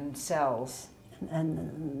cells? And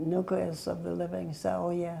the nucleus of the living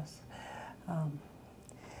cell, yes.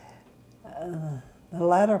 The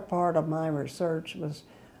latter part of my research was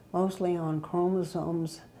mostly on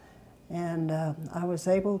chromosomes, and I was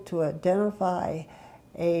able to identify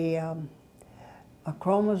a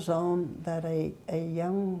chromosome that a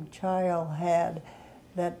young child had,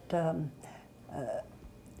 that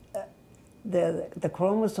the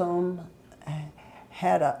chromosome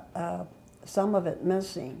had some of it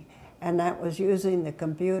missing, and that was using the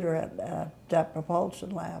computer at Jet Propulsion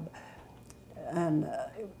Lab. And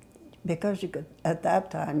because you could, at that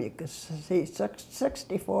time, you could see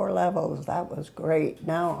 64 levels. That was great.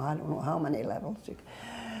 Now I don't know how many levels.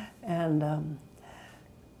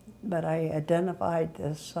 But I identified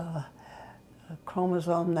this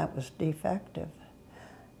chromosome that was defective,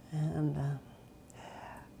 and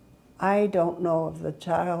I don't know if the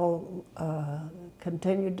child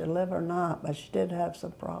continued to live or not, but she did have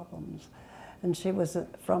some problems, and she was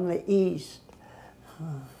from the East.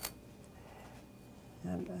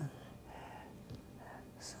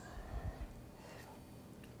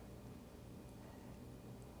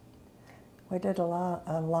 We did a lot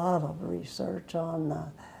of research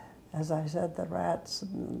on, as I said, the rats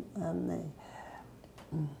and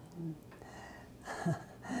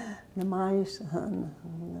the mice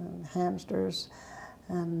and hamsters,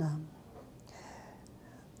 and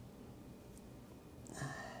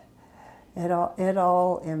it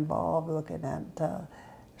all involved looking at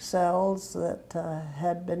cells that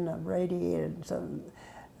had been irradiated. So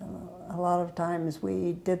a lot of times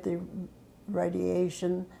we did the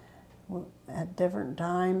radiation at different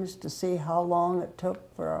times to see how long it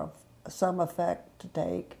took for some effect to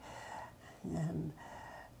take, and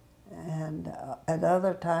at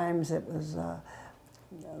other times it was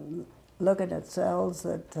looking at cells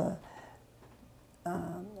that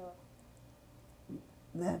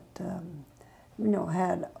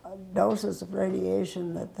had doses of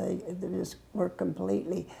radiation that they just were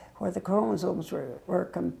completely, where the chromosomes were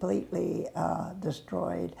completely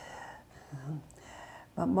destroyed.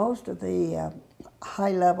 But most of the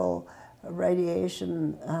high-level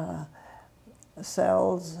radiation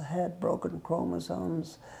cells had broken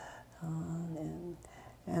chromosomes,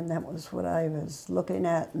 and that was what I was looking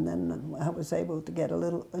at. And then I was able to get a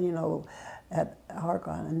little, at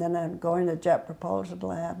Argonne. And then I'm going to Jet Propulsion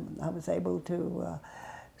Lab. I was able to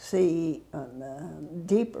see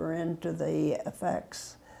deeper into the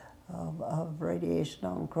effects of radiation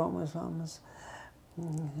on chromosomes.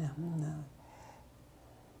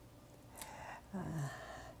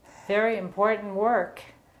 Very important work.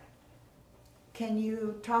 Can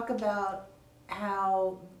you talk about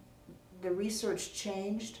how the research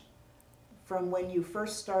changed from when you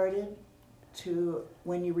first started to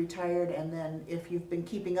when you retired, and then if you've been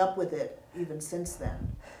keeping up with it even since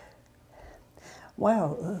then?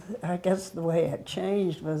 Well, I guess the way it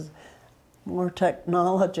changed was more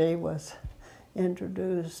technology was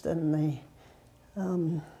introduced, and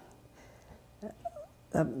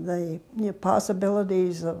the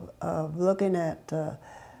possibilities of looking at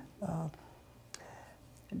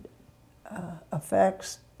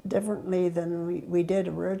effects differently than we did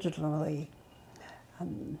originally.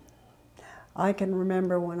 I can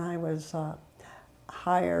remember when I was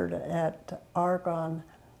hired at Argonne,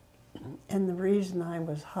 and the reason I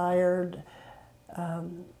was hired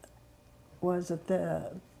was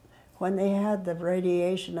that when they had the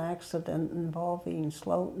radiation accident involving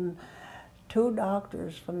Slotin, 2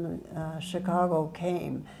 doctors from Chicago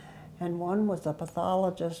came, and one was a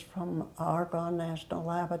pathologist from Argonne National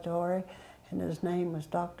Laboratory, and his name was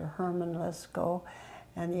Dr. Herman Lisko,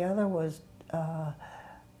 and the other was a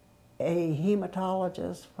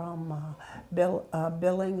hematologist from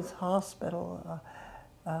Billings Hospital,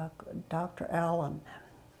 Dr. Alvin.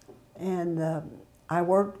 And I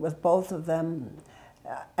worked with both of them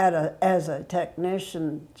as a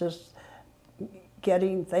technician, just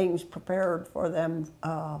getting things prepared for them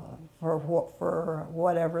for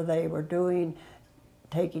whatever they were doing,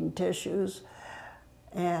 taking tissues.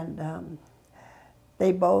 And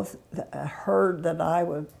they both heard that I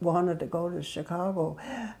wanted to go to Chicago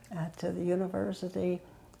to the university,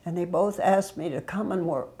 and they both asked me to come and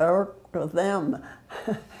work with them.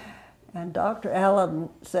 And Dr. Allen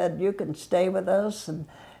said, "You can stay with us, and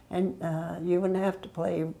you wouldn't have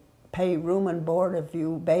to pay room and board if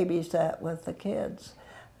you babysat with the kids."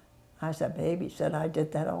 I said, "Babysit? I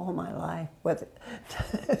did that all my life with it."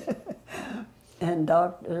 And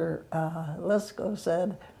Dr. Lisko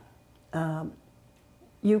said,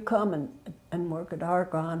 "You come and work at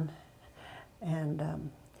Argonne."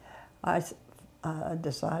 And I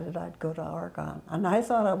decided I'd go to Argonne. And I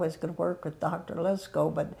thought I was going to work with Dr. Lisko,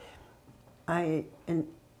 but I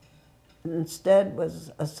instead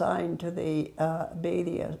was assigned to be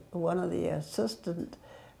one of the assistant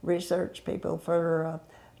research people for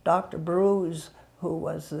Dr. Bruce, who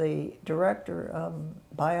was the director of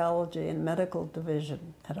biology and medical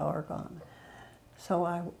division at Argonne. So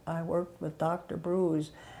I worked with Dr.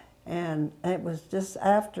 Bruce, and it was just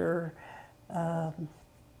after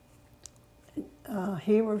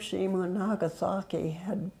Hiroshima and Nagasaki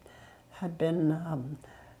had been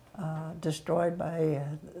destroyed by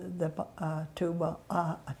the 2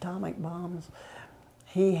 atomic bombs.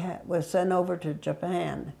 He was sent over to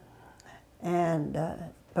Japan,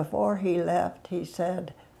 and before he left, he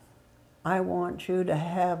said, "I want you to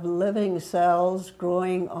have living cells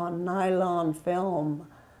growing on nylon film."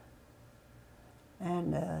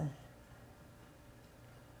 And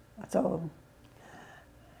so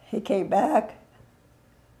he came back,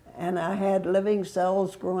 and I had living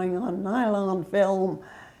cells growing on nylon film,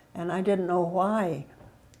 and I didn't know why.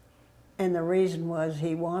 And the reason was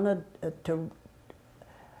he wanted to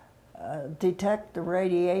detect the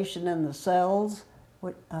radiation in the cells,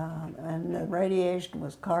 and the radiation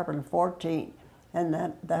was carbon-14, and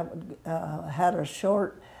that had a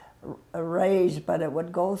short rays, but it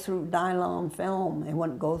would go through nylon film. It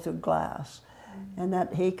wouldn't go through glass. And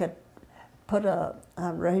that he could put a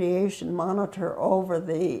radiation monitor over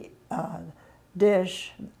the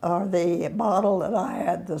dish or the bottle that I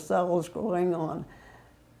had the cells growing on,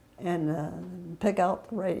 and pick out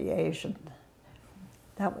the radiation.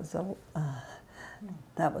 That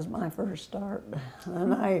was my first start,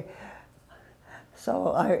 and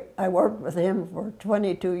so I worked with him for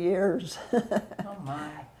 22 years. Oh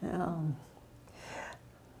my!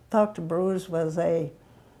 Dr. Bruce was a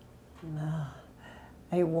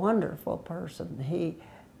wonderful person.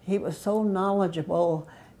 He was so knowledgeable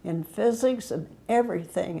in physics and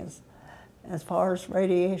everything as far as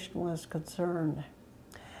radiation was concerned.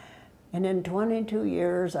 And in 22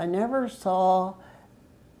 years, I never saw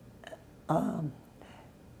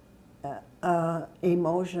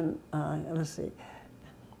emotion,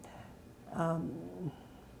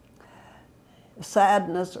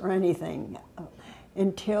 sadness or anything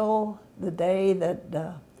until the day that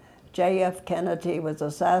J.F. Kennedy was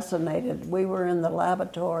assassinated. We were in the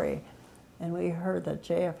laboratory and we heard that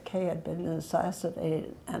JFK had been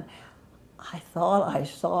assassinated, and I thought I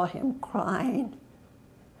saw him crying.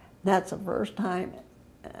 That's the first time,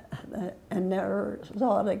 and never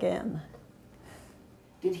saw it again.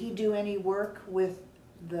 Did he do any work with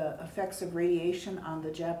the effects of radiation on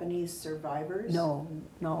the Japanese survivors? No,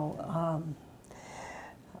 no.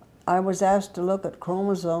 I was asked to look at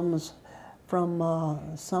chromosomes from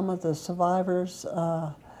some of the survivors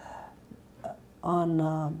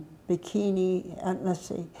Bikini, let's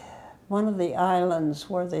see, one of the islands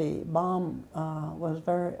where the bomb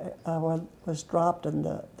was dropped, and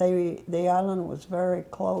the island was very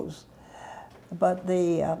close. But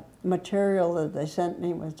the material that they sent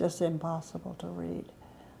me was just impossible to read.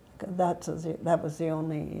 That was the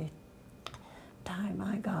only time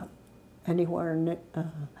I got anywhere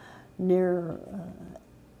near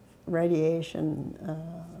radiation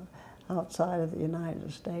outside of the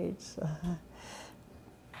United States.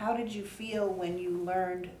 How did you feel when you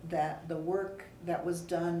learned that the work that was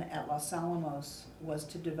done at Los Alamos was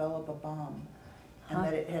to develop a bomb and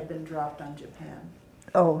that it had been dropped on Japan?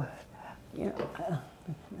 Oh, you know,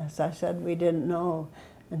 as I said, we didn't know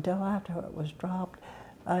until after it was dropped.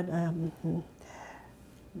 The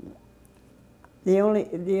only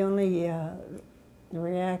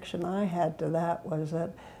reaction I had to that was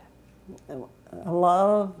that a lot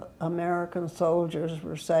of American soldiers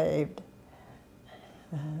were saved.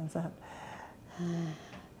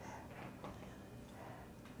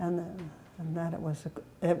 And that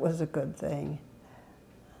it was a good thing.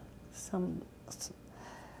 Some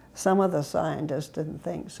of the scientists didn't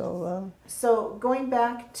think so, though. So going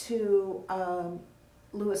back to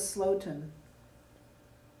Louis Slotin,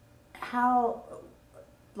 how,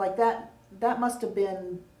 like that must have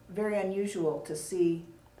been very unusual to see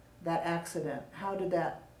that accident. How did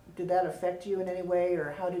that affect you in any way,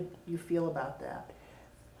 or how did you feel about that?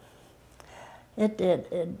 It did.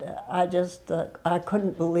 I just, I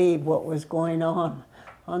couldn't believe what was going on.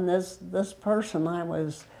 On this person I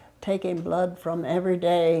was taking blood from every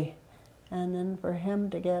day, and then for him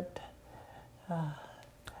to get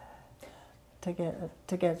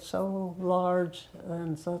so large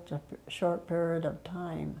in such a short period of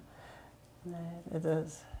time, it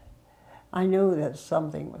is. I knew that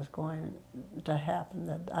something was going to happen.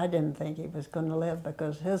 That I didn't think he was going to live,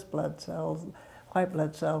 because his blood cells, white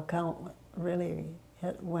blood cell count, really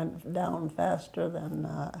went down faster than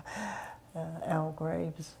Al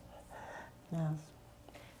Graves. Yes.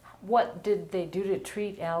 What did they do to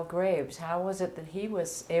treat Al Graves? How was it that he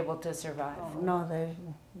was able to survive? Oh, no, there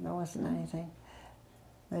wasn't anything.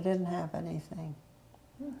 They didn't have anything.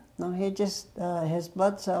 No, he just, his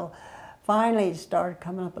blood cell finally started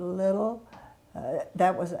coming up a little.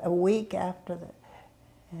 That was a week after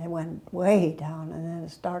it went way down, and then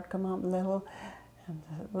it started coming up a little, and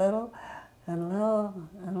a little, and a little,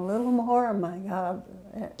 and a little more. My God,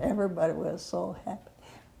 everybody was so happy.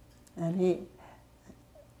 And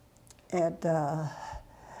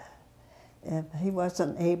if he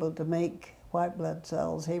wasn't able to make white blood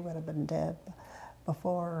cells, he would have been dead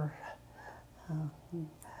before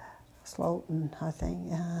Slotin, I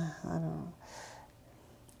think. I don't know.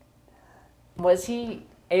 Was he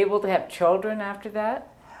able to have children after that?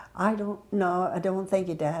 I don't know. I don't think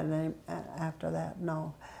he had any after that,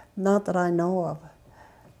 no. Not that I know of.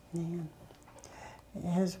 Yeah.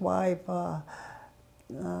 His wife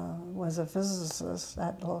was a physicist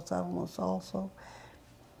at Los Alamos also.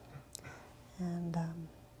 And,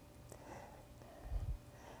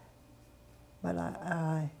 but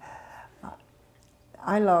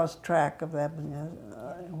I lost track of them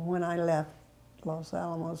when I left Los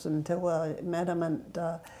Alamos until I met him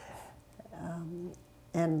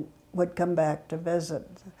and would come back to visit.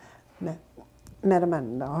 Met him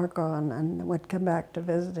in Argonne and would come back to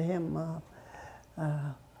visit him,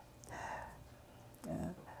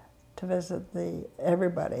 to visit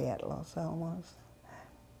everybody at Los Alamos.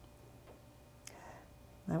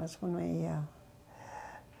 That was when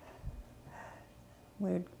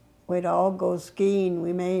we'd all go skiing.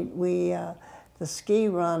 The ski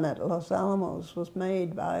run at Los Alamos was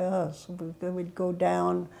made by us. We'd go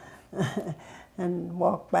down and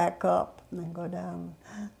walk back up and then go down.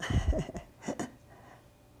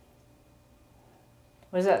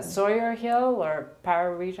 Was that Sawyer Hill or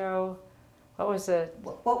Pajarito? What was it?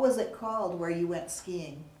 What was it called where you went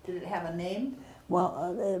skiing? Did it have a name?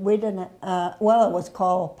 Well, we didn't, well, it was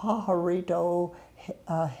called Pajarito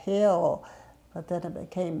Hill, but then it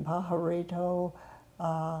became Pajarito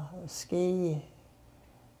Ski,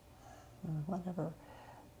 whatever.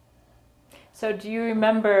 So do you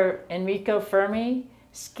remember Enrico Fermi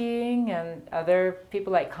skiing and other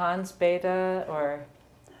people like Hans Bethe or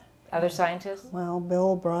other scientists? Well,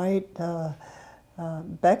 Bill Bright,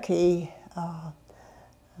 Becky,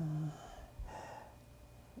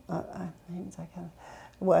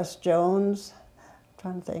 Wes Jones, I'm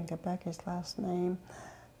trying to think of Becky's last name.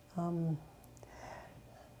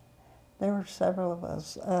 There were several of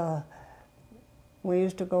us. We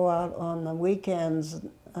used to go out on the weekends,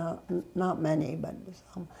 not many, but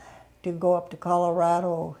some, to go up to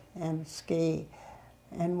Colorado and ski.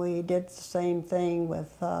 And we did the same thing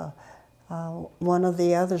with one of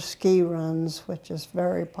the other ski runs, which is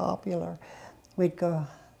very popular. We'd go,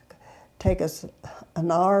 take us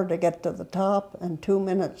an hour to get to the top and 2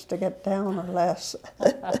 minutes to get down or less.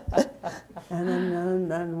 and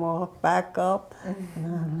then walk back up.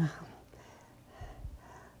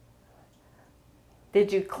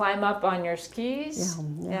 Did you climb up on your skis?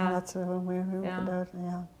 Yeah, that's what we did,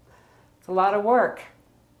 yeah. It's a lot of work.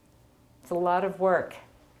 It's a lot of work.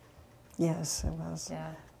 Yes, it was.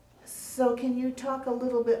 Yeah. So can you talk a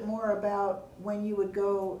little bit more about when you would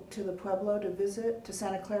go to the Pueblo to visit, to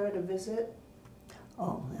Santa Clara to visit?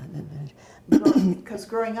 Oh, Because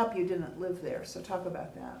growing up you didn't live there, so talk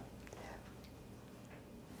about that.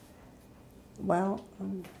 well,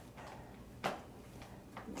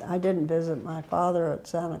 I didn't visit my father at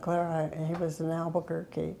Santa Clara. He was in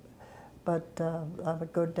Albuquerque, but I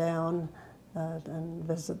would go down and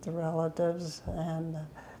visit the relatives, and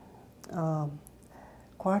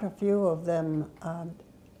quite a few of them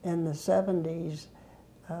in the 70s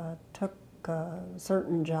took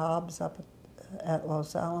certain jobs up at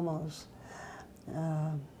Los Alamos.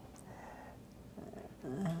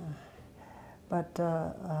 But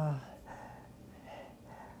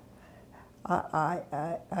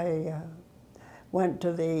I went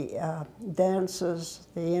to the dances,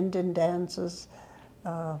 the Indian dances,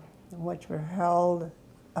 which were held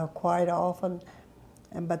quite often.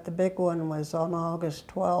 But the big one was on August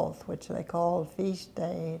 12th, which they called Feast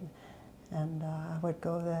Day, and I would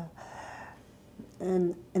go there.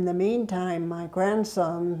 And in the meantime, my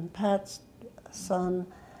grandson, Pat's son,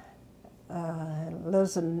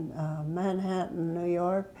 lives in Manhattan, New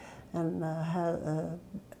York, and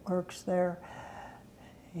works there.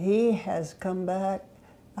 He has come back.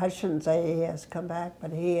 I shouldn't say he has come back,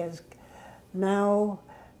 but he has now,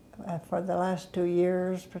 for the last 2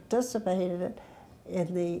 years, participated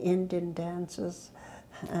in the Indian dances.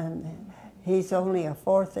 And he's only a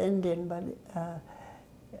 4th Indian, but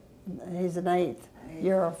he's an 8th.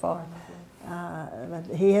 You're a 4th. But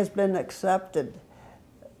he has been accepted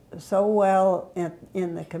so well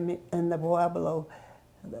in the Pueblo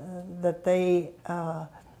that the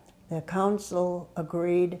council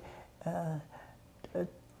agreed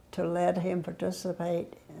to let him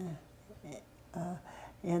participate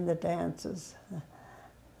in the dances.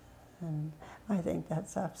 And I think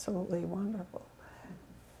that's absolutely wonderful.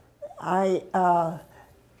 I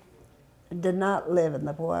did not live in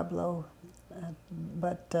the Pueblo,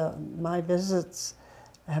 but my visits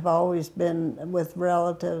have always been with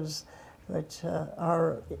relatives, which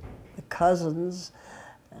are cousins,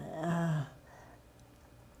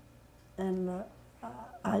 and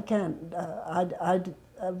I can't.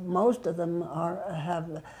 Most of them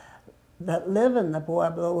that live in the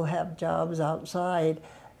Pueblo have jobs outside,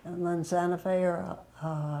 and then Santa Fe or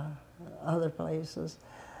other places.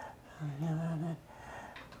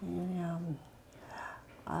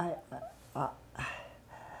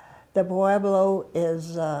 The Pueblo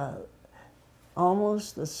is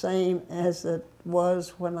almost the same as it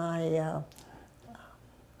was when I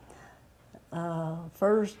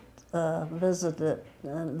first visited,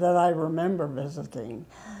 that I remember visiting.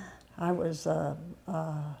 I was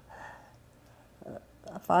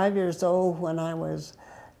 5 years old when I was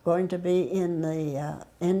going to be in the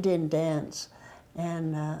Indian dance,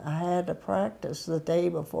 and I had to practice the day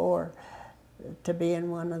before to be in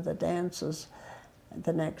one of the dances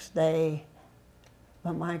the next day.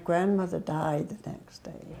 But my grandmother died the next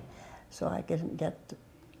day, so I didn't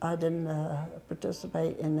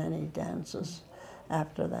participate in any dances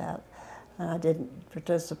after that. And I didn't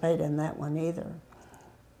participate in that one either.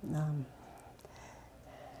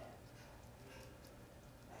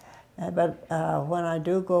 But when I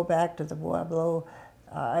do go back to the Pueblo,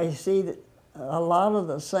 I see that a lot of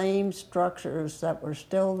the same structures that were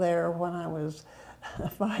still there when I was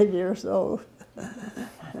 5 years old.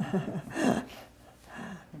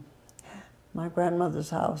 My grandmother's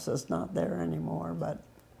house is not there anymore, but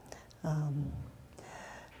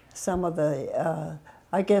some of the,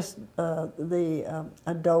 I guess the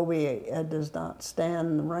adobe does not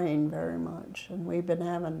stand the rain very much, and we've been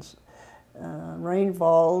having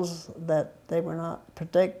rainfalls that they were not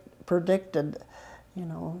predicted, you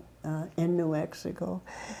know, in New Mexico,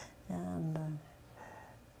 and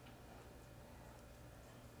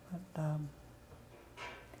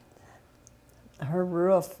her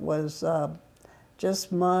roof was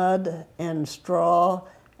just mud and straw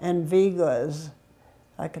and vigas.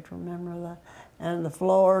 I could remember that. And the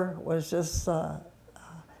floor was just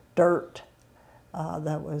dirt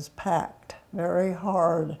that was packed very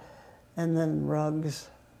hard, and then rugs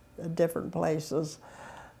at different places.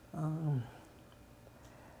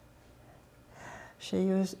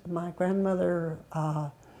 my grandmother,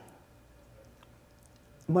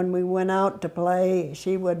 when we went out to play,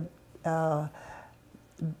 she would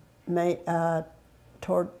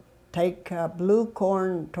take blue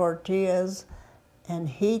corn tortillas and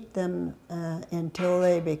heat them until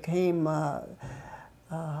they became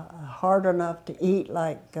hard enough to eat,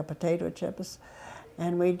 like potato chips.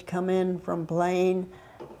 And we'd come in from playing,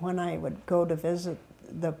 when I would go to visit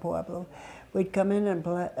the Pueblo, we'd come in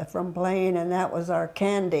from playing, and that was our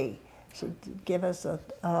candy. She'd give us a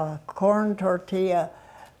corn tortilla.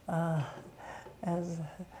 As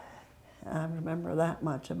I remember that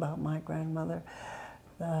much about my grandmother.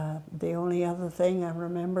 The only other thing I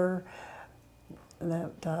remember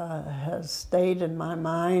that has stayed in my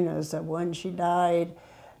mind is that when she died,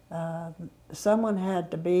 someone had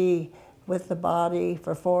to be with the body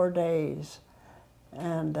for 4 days,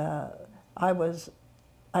 and I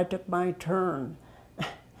took my turn,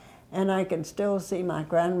 and I can still see my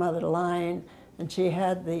grandmother lying, and she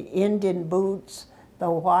had the Indian boots,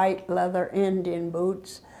 the white leather Indian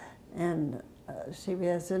boots, and she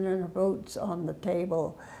was in her boots on the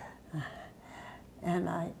table, and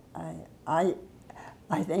I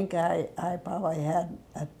think I probably had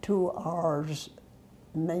 2 hours,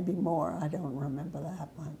 maybe more. I don't remember that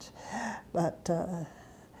much, but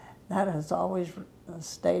that has always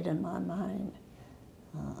stayed in my mind.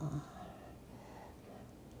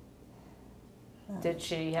 Did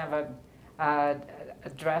she have a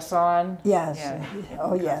dress on? Yes. Yeah.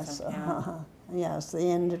 Oh, yes. Yeah. Yes, the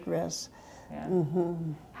ended dress. Yeah.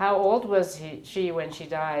 Mm-hmm. How old was she when she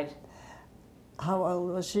died? How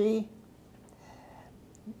old was she?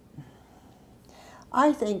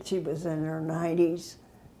 I think she was in her 90s.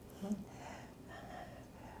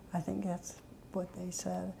 I think that's what they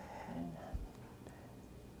said.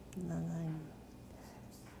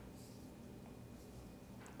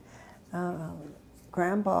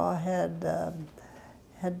 Grandpa had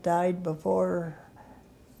died before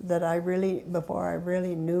I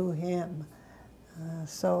really knew him.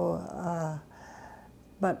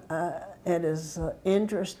 But it is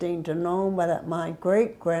interesting to know that my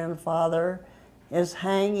great-grandfather is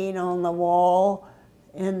hanging on the wall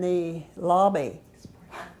in the lobby.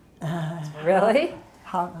 Really?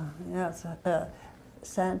 Yes,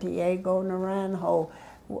 Santiago Naranjo.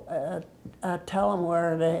 Tell him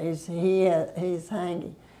where it is. He's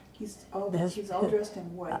hanging. He's all dressed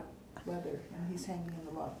in white leather, and he's hanging in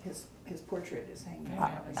the lobby. His portrait is hanging.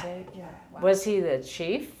 Yeah. Was he the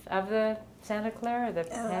chief of the Santa Clara, the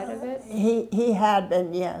head of it? He had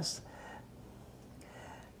been, yes.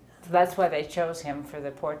 So that's why they chose him for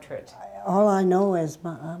the portrait. All I know is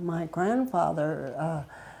my grandfather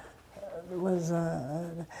was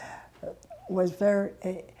very.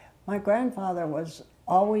 My grandfather was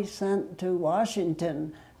always sent to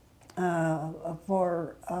Washington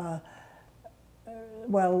for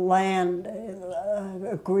land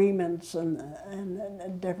agreements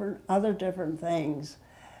and different things,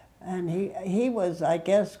 and he was, I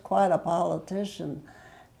guess, quite a politician,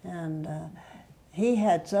 and he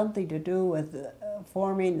had something to do with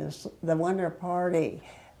forming the Winter Party.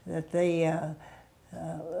 That they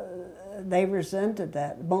resented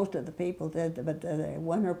that. Most of the people did, but the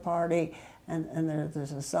Winter Party and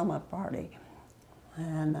there's a Summit Party,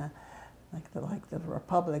 and like the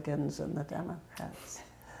Republicans and the Democrats.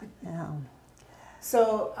 Yeah.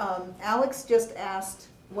 So Alex just asked,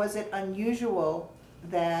 was it unusual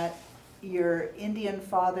that your Indian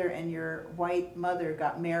father and your white mother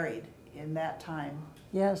got married in that time?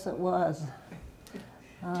 Yes, it was.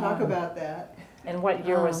 Talk about that. And what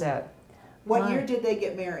year was that? What year did they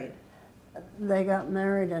get married? They got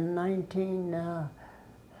married in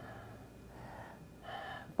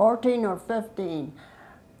 1914 or 15,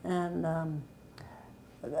 and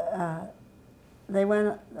they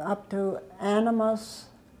went up to Animas,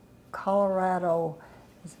 Colorado,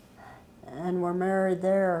 and were married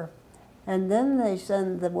there. And then they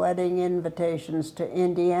send the wedding invitations to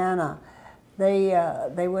Indiana.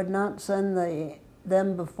 They would not send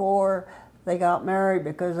them before they got married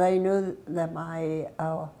because they knew that my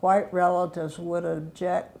white relatives would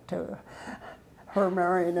object to her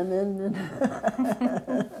marrying an Indian.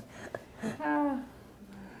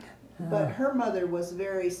 But her mother was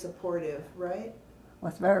very supportive, right?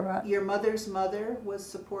 Was very what? Your mother's mother was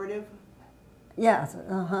supportive? Yes,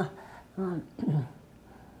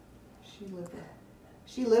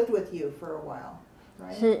 She lived with you for a while,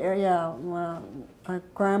 right? Well,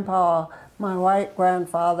 my white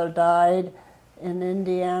grandfather died in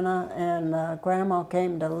Indiana, and Grandma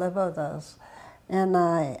came to live with us. And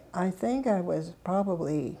I think I was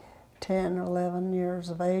probably 10 or 11 years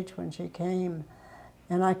of age when she came.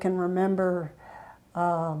 And I can remember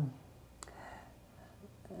um,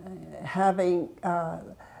 having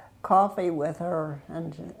coffee with her,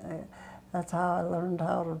 and that's how I learned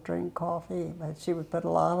how to drink coffee. But she would put a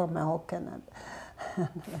lot of milk in it,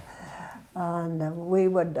 and we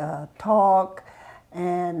would talk,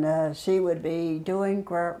 and she would be doing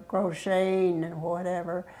crocheting and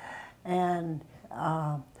whatever, and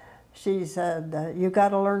she said, "You got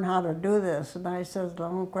to learn how to do this." And I said,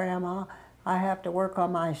 "No, Grandma, I have to work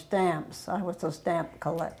on my stamps." I was a stamp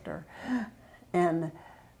collector, and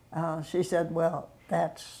she said, "Well,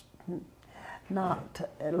 that's not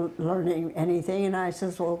learning anything." And I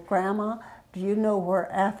says, "Well, Grandma, do you know where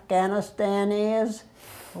Afghanistan is?"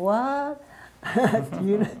 "What?"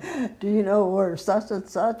 do you know where such and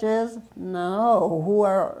such is?" "No,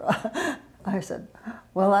 where?" I said,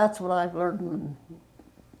 "Well, that's what I've learned in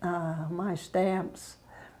my stamps."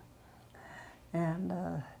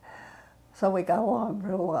 And so we got along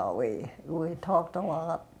real well. We talked a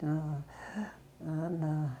lot, and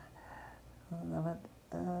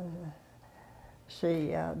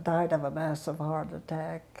she died of a massive heart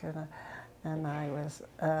attack, and I was.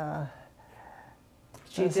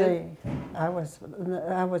 She did? I was the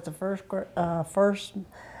I was a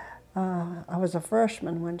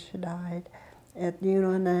freshman when she died at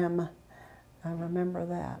UNM. I remember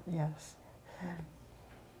that, yes.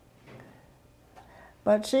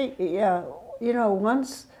 But she, yeah, you know,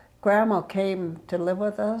 once Grandma came to live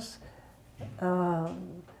with us,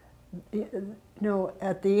 you know,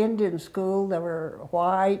 at the Indian school, there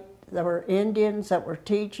were Indians that were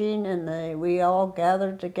teaching, and we all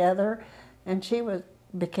gathered together, and she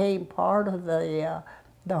became part of the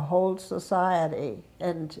whole society,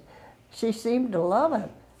 and she seemed to love it.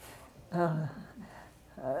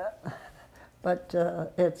 But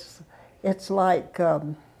it's like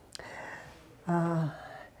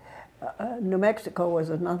New Mexico was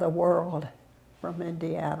another world from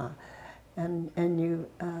Indiana, and you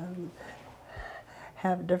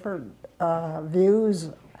have different views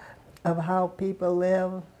of how people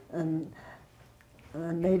live, and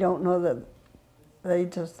they don't know that. They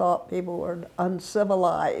just thought people were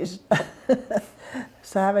uncivilized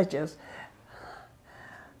savages.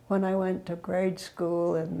 When I went to grade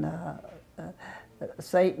school in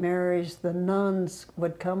St. Mary's, the nuns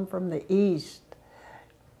would come from the east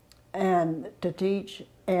and to teach,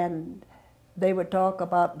 and they would talk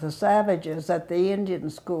about the savages at the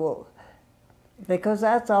Indian school, because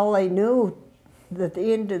that's all they knew, that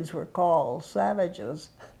the Indians were called savages.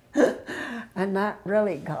 And that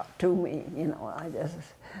really got to me, you know.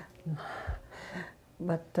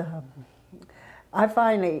 But I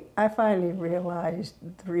finally realized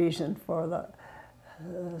the reason for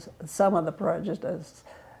some of the prejudice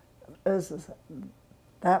is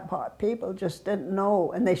that part. People just didn't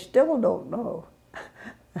know, and they still don't know.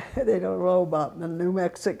 They don't know about New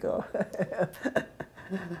Mexico.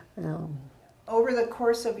 Over the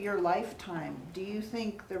course of your lifetime, do you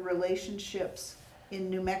think the relationships in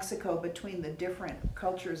New Mexico between the different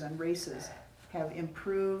cultures and races have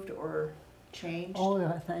improved or changed? Oh,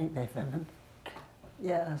 I think they've been,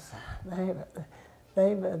 yes,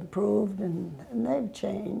 they've improved, and they've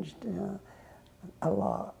changed a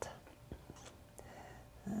lot.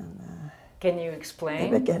 And, can you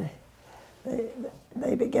explain? They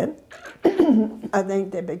begin I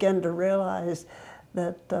think they begin to realize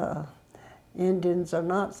that Indians are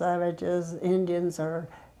not savages. Indians are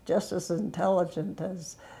just as intelligent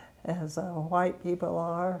as white people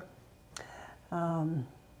are.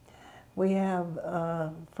 We have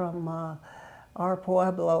from our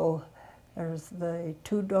Pueblo, there's the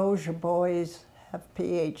two Dozier boys have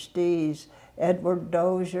Ph.D.s, Edward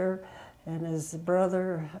Dozier and his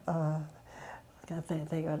brother,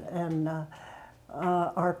 and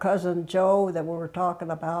our cousin Joe that we were talking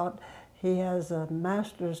about, he has a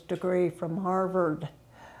master's degree from Harvard.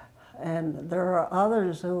 And there are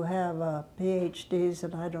others who have PhDs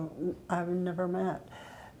that I've never met.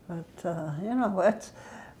 But, you know, it's,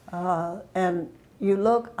 and you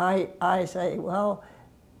look, I say, well,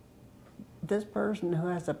 this person who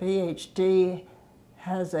has a PhD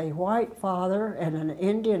has a white father and an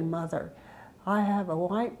Indian mother. I have a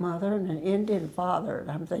white mother and an Indian father. And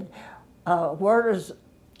I'm thinking, where does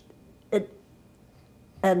it,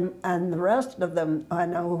 and the rest of them I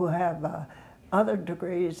know who have other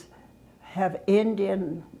degrees have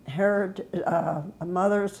Indian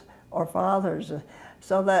mothers or fathers,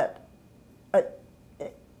 so that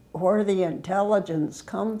where the intelligence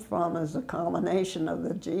comes from is a combination of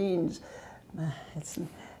the genes. It's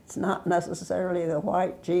not necessarily the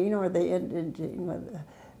white gene or the Indian gene.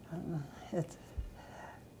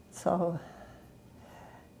 So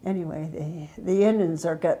anyway, the Indians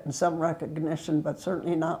are getting some recognition, but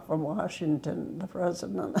certainly not from Washington, the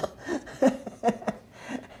president.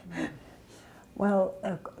 Well,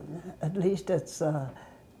 at least it's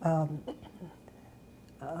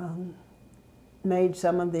made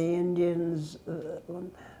some of the Indians,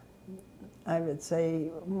 I would say,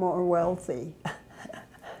 more wealthy.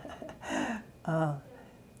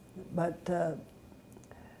 But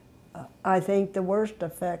I think the worst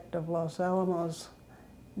effect of Los Alamos,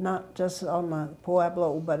 not just on the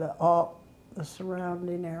Pueblo, but all the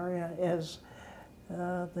surrounding area, is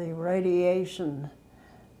the radiation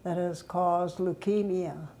that has caused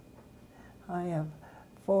leukemia. I have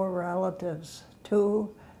 4 relatives. 2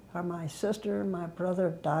 are my sister and my brother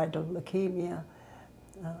died of leukemia.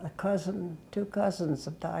 2 cousins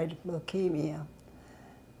have died of leukemia.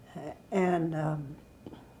 And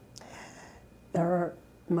there are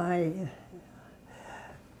my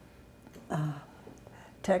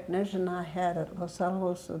technician I had at Los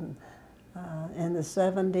Alamos in the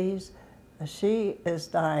 70s, she is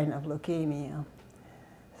dying of leukemia.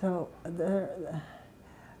 So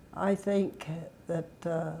I think that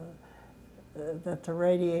that the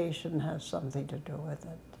radiation has something to do with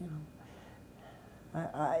it. You know,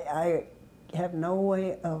 I have no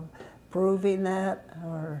way of proving that,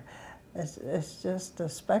 or it's just a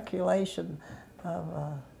speculation of.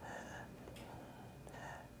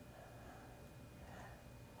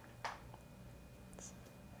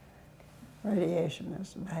 Radiation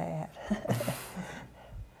is bad.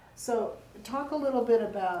 So talk a little bit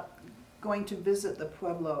about going to visit the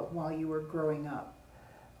Pueblo while you were growing up.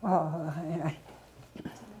 Well,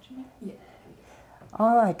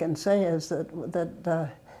 all I can say is that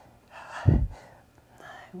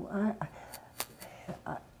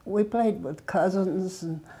we played with cousins,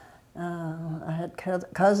 and I had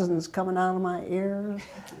cousins coming out of my ears,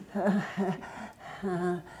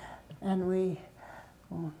 and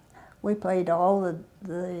we played all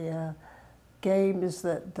the games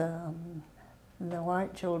that the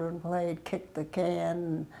white children played, kick the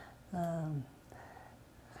can,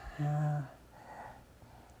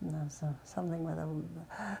 something with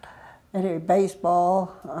anyway,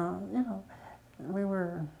 baseball, you know, we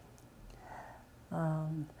were,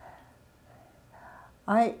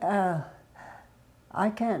 I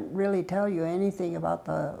can't really tell you anything about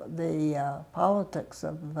the politics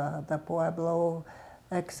of the Pueblo,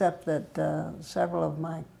 except that several of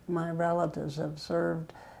my relatives have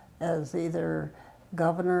served as either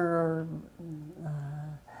governor or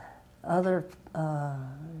other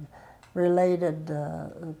related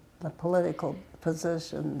the political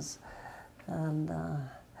positions, and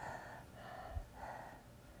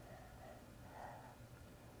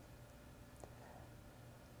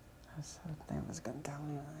that's what I was going to tell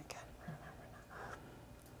you. I can't remember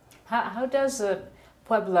now. How does the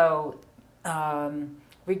Pueblo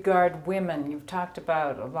regard women? You've talked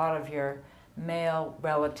about a lot of your male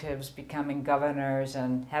relatives becoming governors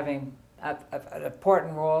and having an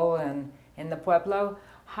important role in the Pueblo.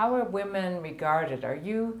 How are women regarded? Are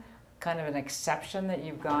you kind of an exception that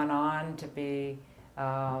you've gone on to be, you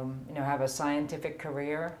know, have a scientific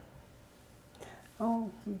career? Oh,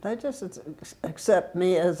 they just accept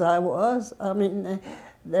me as I was. I mean,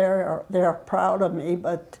 they're proud of me,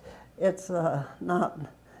 but it's not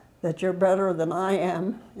that you're better than I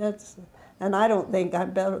am. And I don't think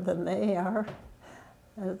I'm better than they are.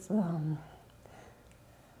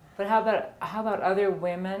 But how about other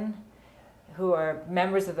women who are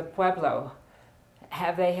members of the Pueblo?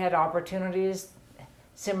 Have they had opportunities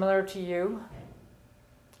similar to you?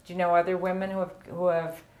 Do you know other women who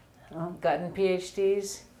have gotten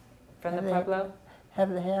PhDs from the Pueblo? Have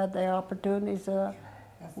they had the opportunities?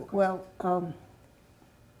 Well,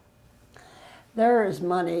 there is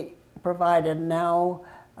money provided now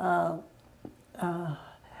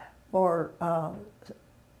for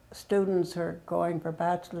students who are going for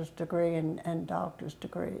bachelor's degree and doctor's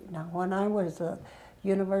degree. Now, when I was at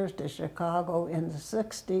University of Chicago in the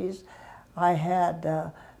 60s, I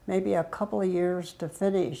had maybe a couple of years to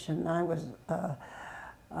finish, and I was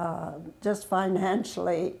just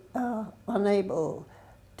financially unable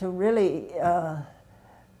to really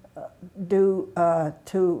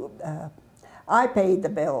I paid the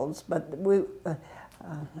bills, but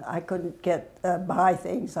I couldn't buy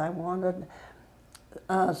things I wanted.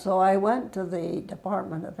 So I went to the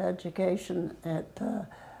Department of Education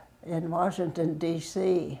in Washington,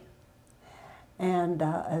 D.C. And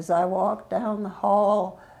as I walked down the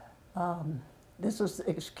hall, this was,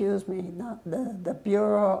 excuse me, not the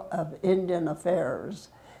Bureau of Indian Affairs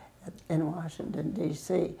in Washington,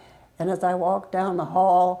 D.C. And as I walked down the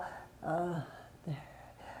hall,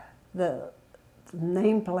 the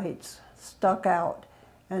nameplates stuck out.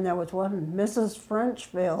 And there was one, Mrs.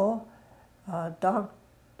 Frenchville,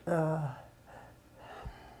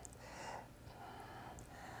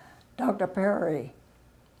 Dr. Perry.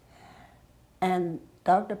 And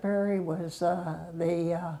Dr. Perry was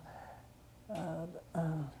the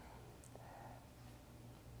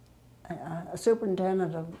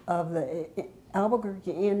superintendent of the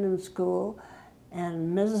Albuquerque Indian School,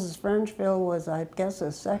 and Mrs. Frenchville was, I guess,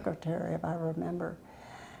 his secretary, if I remember.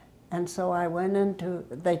 And so I went into,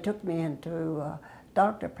 they took me into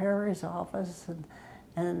Dr. Perry's office,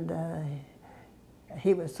 and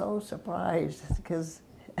he was so surprised because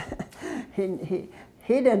he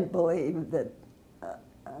didn't believe that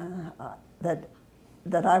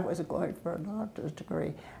that I was going for a doctor's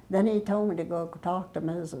degree. Then he told me to go talk to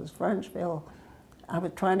Mrs. Frenchville. I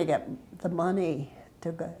was trying to get the money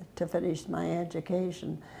to finish my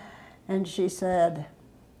education, and she said,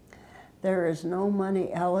 "There is no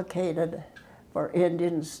money allocated for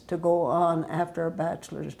Indians to go on after a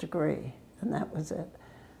bachelor's degree," and that was it.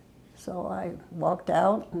 So I walked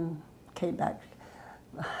out and came back.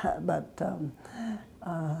 But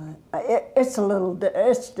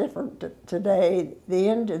it's different today. The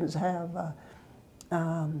Indians have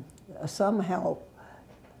some help.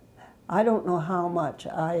 I don't know how much.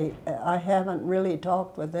 I haven't really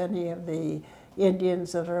talked with any of the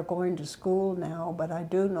Indians that are going to school now, but I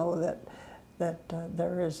do know that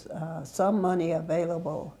there is some money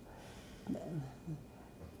available.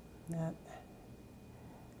 That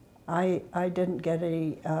I didn't get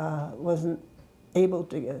any, wasn't able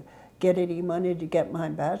to get any money to get my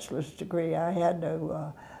bachelor's degree. I had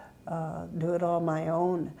to do it on my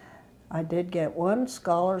own. I did get one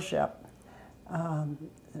scholarship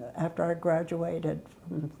after I graduated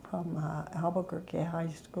from Albuquerque High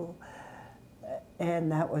School,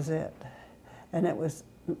 and that was it. And it was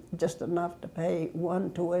just enough to pay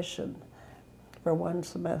one tuition for one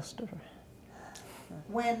semester.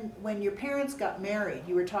 When your parents got married,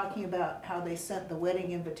 you were talking about how they sent the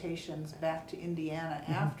wedding invitations back to Indiana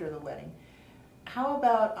after the wedding. How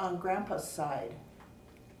about on Grandpa's side,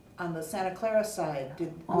 on the Santa Clara side?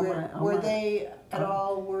 Were they at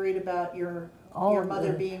all worried about your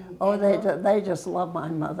mother being? Oh, they just loved my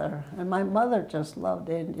mother, and my mother just loved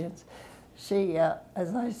Indians. She,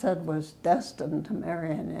 as I said, was destined to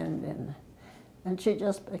marry an Indian, and she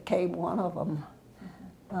just became one of them.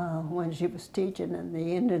 When she was teaching in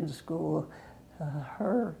the Indian school,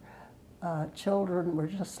 her children were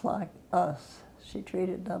just like us. She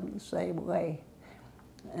treated them the same way.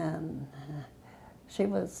 And she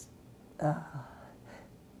was,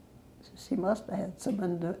 she must have had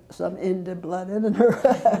some Indian blood in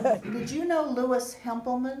her. Did you know Louis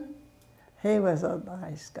Hempelman? He was a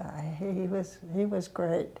nice guy. He was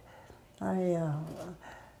great. I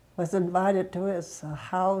was invited to his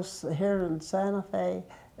house here in Santa Fe.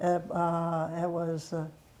 It was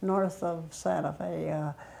north of Santa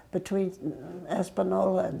Fe, between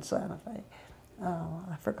Espanola and Santa Fe.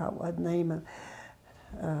 I forgot what name,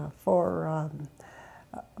 for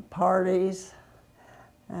parties,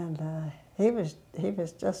 and he was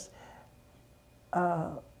just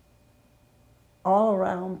all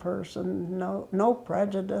around person, no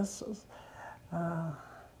prejudices.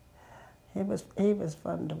 He was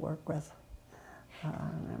fun to work with. I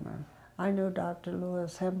remember. I knew Dr.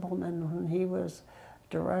 Louis Hempelman when he was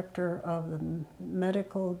director of the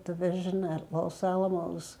medical division at Los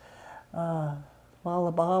Alamos while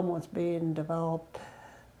the bomb was being developed.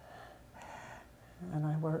 And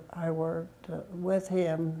I worked with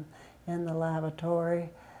him in the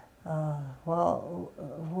laboratory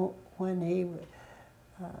when he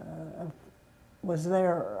was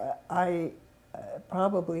there. I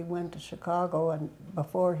probably went to Chicago and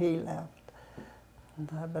before he left.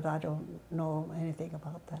 But I don't know anything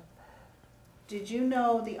about that. Did you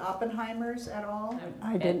know the Oppenheimers at all?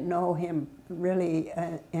 I didn't know him really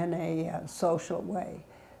in a social way.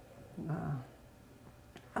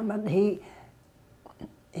 I mean,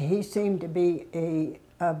 he seemed to be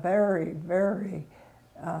a very, very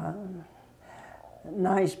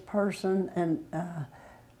nice person, and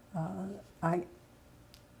I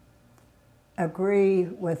agree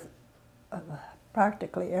with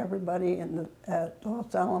practically everybody at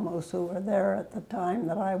Los Alamos who were there at the time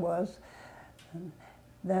that I was,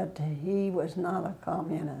 that he was not a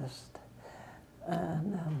communist.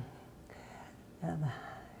 And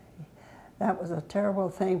that was a terrible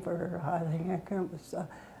thing for, I think it was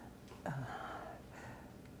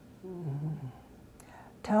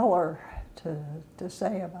Teller to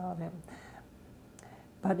say about him.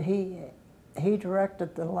 But he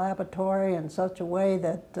directed the laboratory in such a way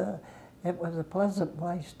that it was a pleasant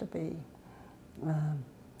place to be.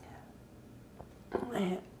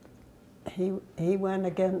 he went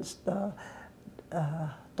against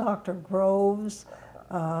Dr. Groves,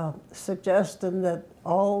 suggesting that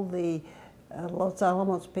all the Los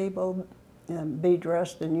Alamos people be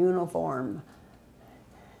dressed in uniform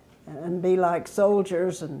and be like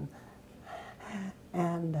soldiers, and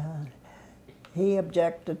he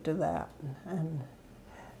objected to that, and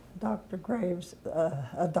Dr. Groves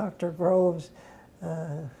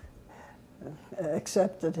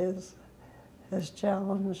accepted his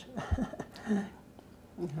challenge. Yeah.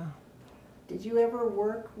 Did you ever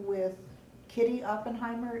work with Kitty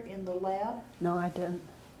Oppenheimer in the lab? No, I didn't.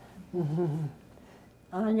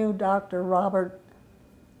 I knew Dr. Robert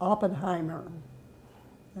Oppenheimer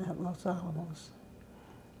at Los Alamos,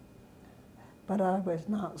 but I was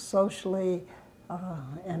not socially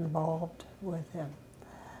involved with him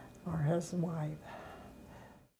or his wife.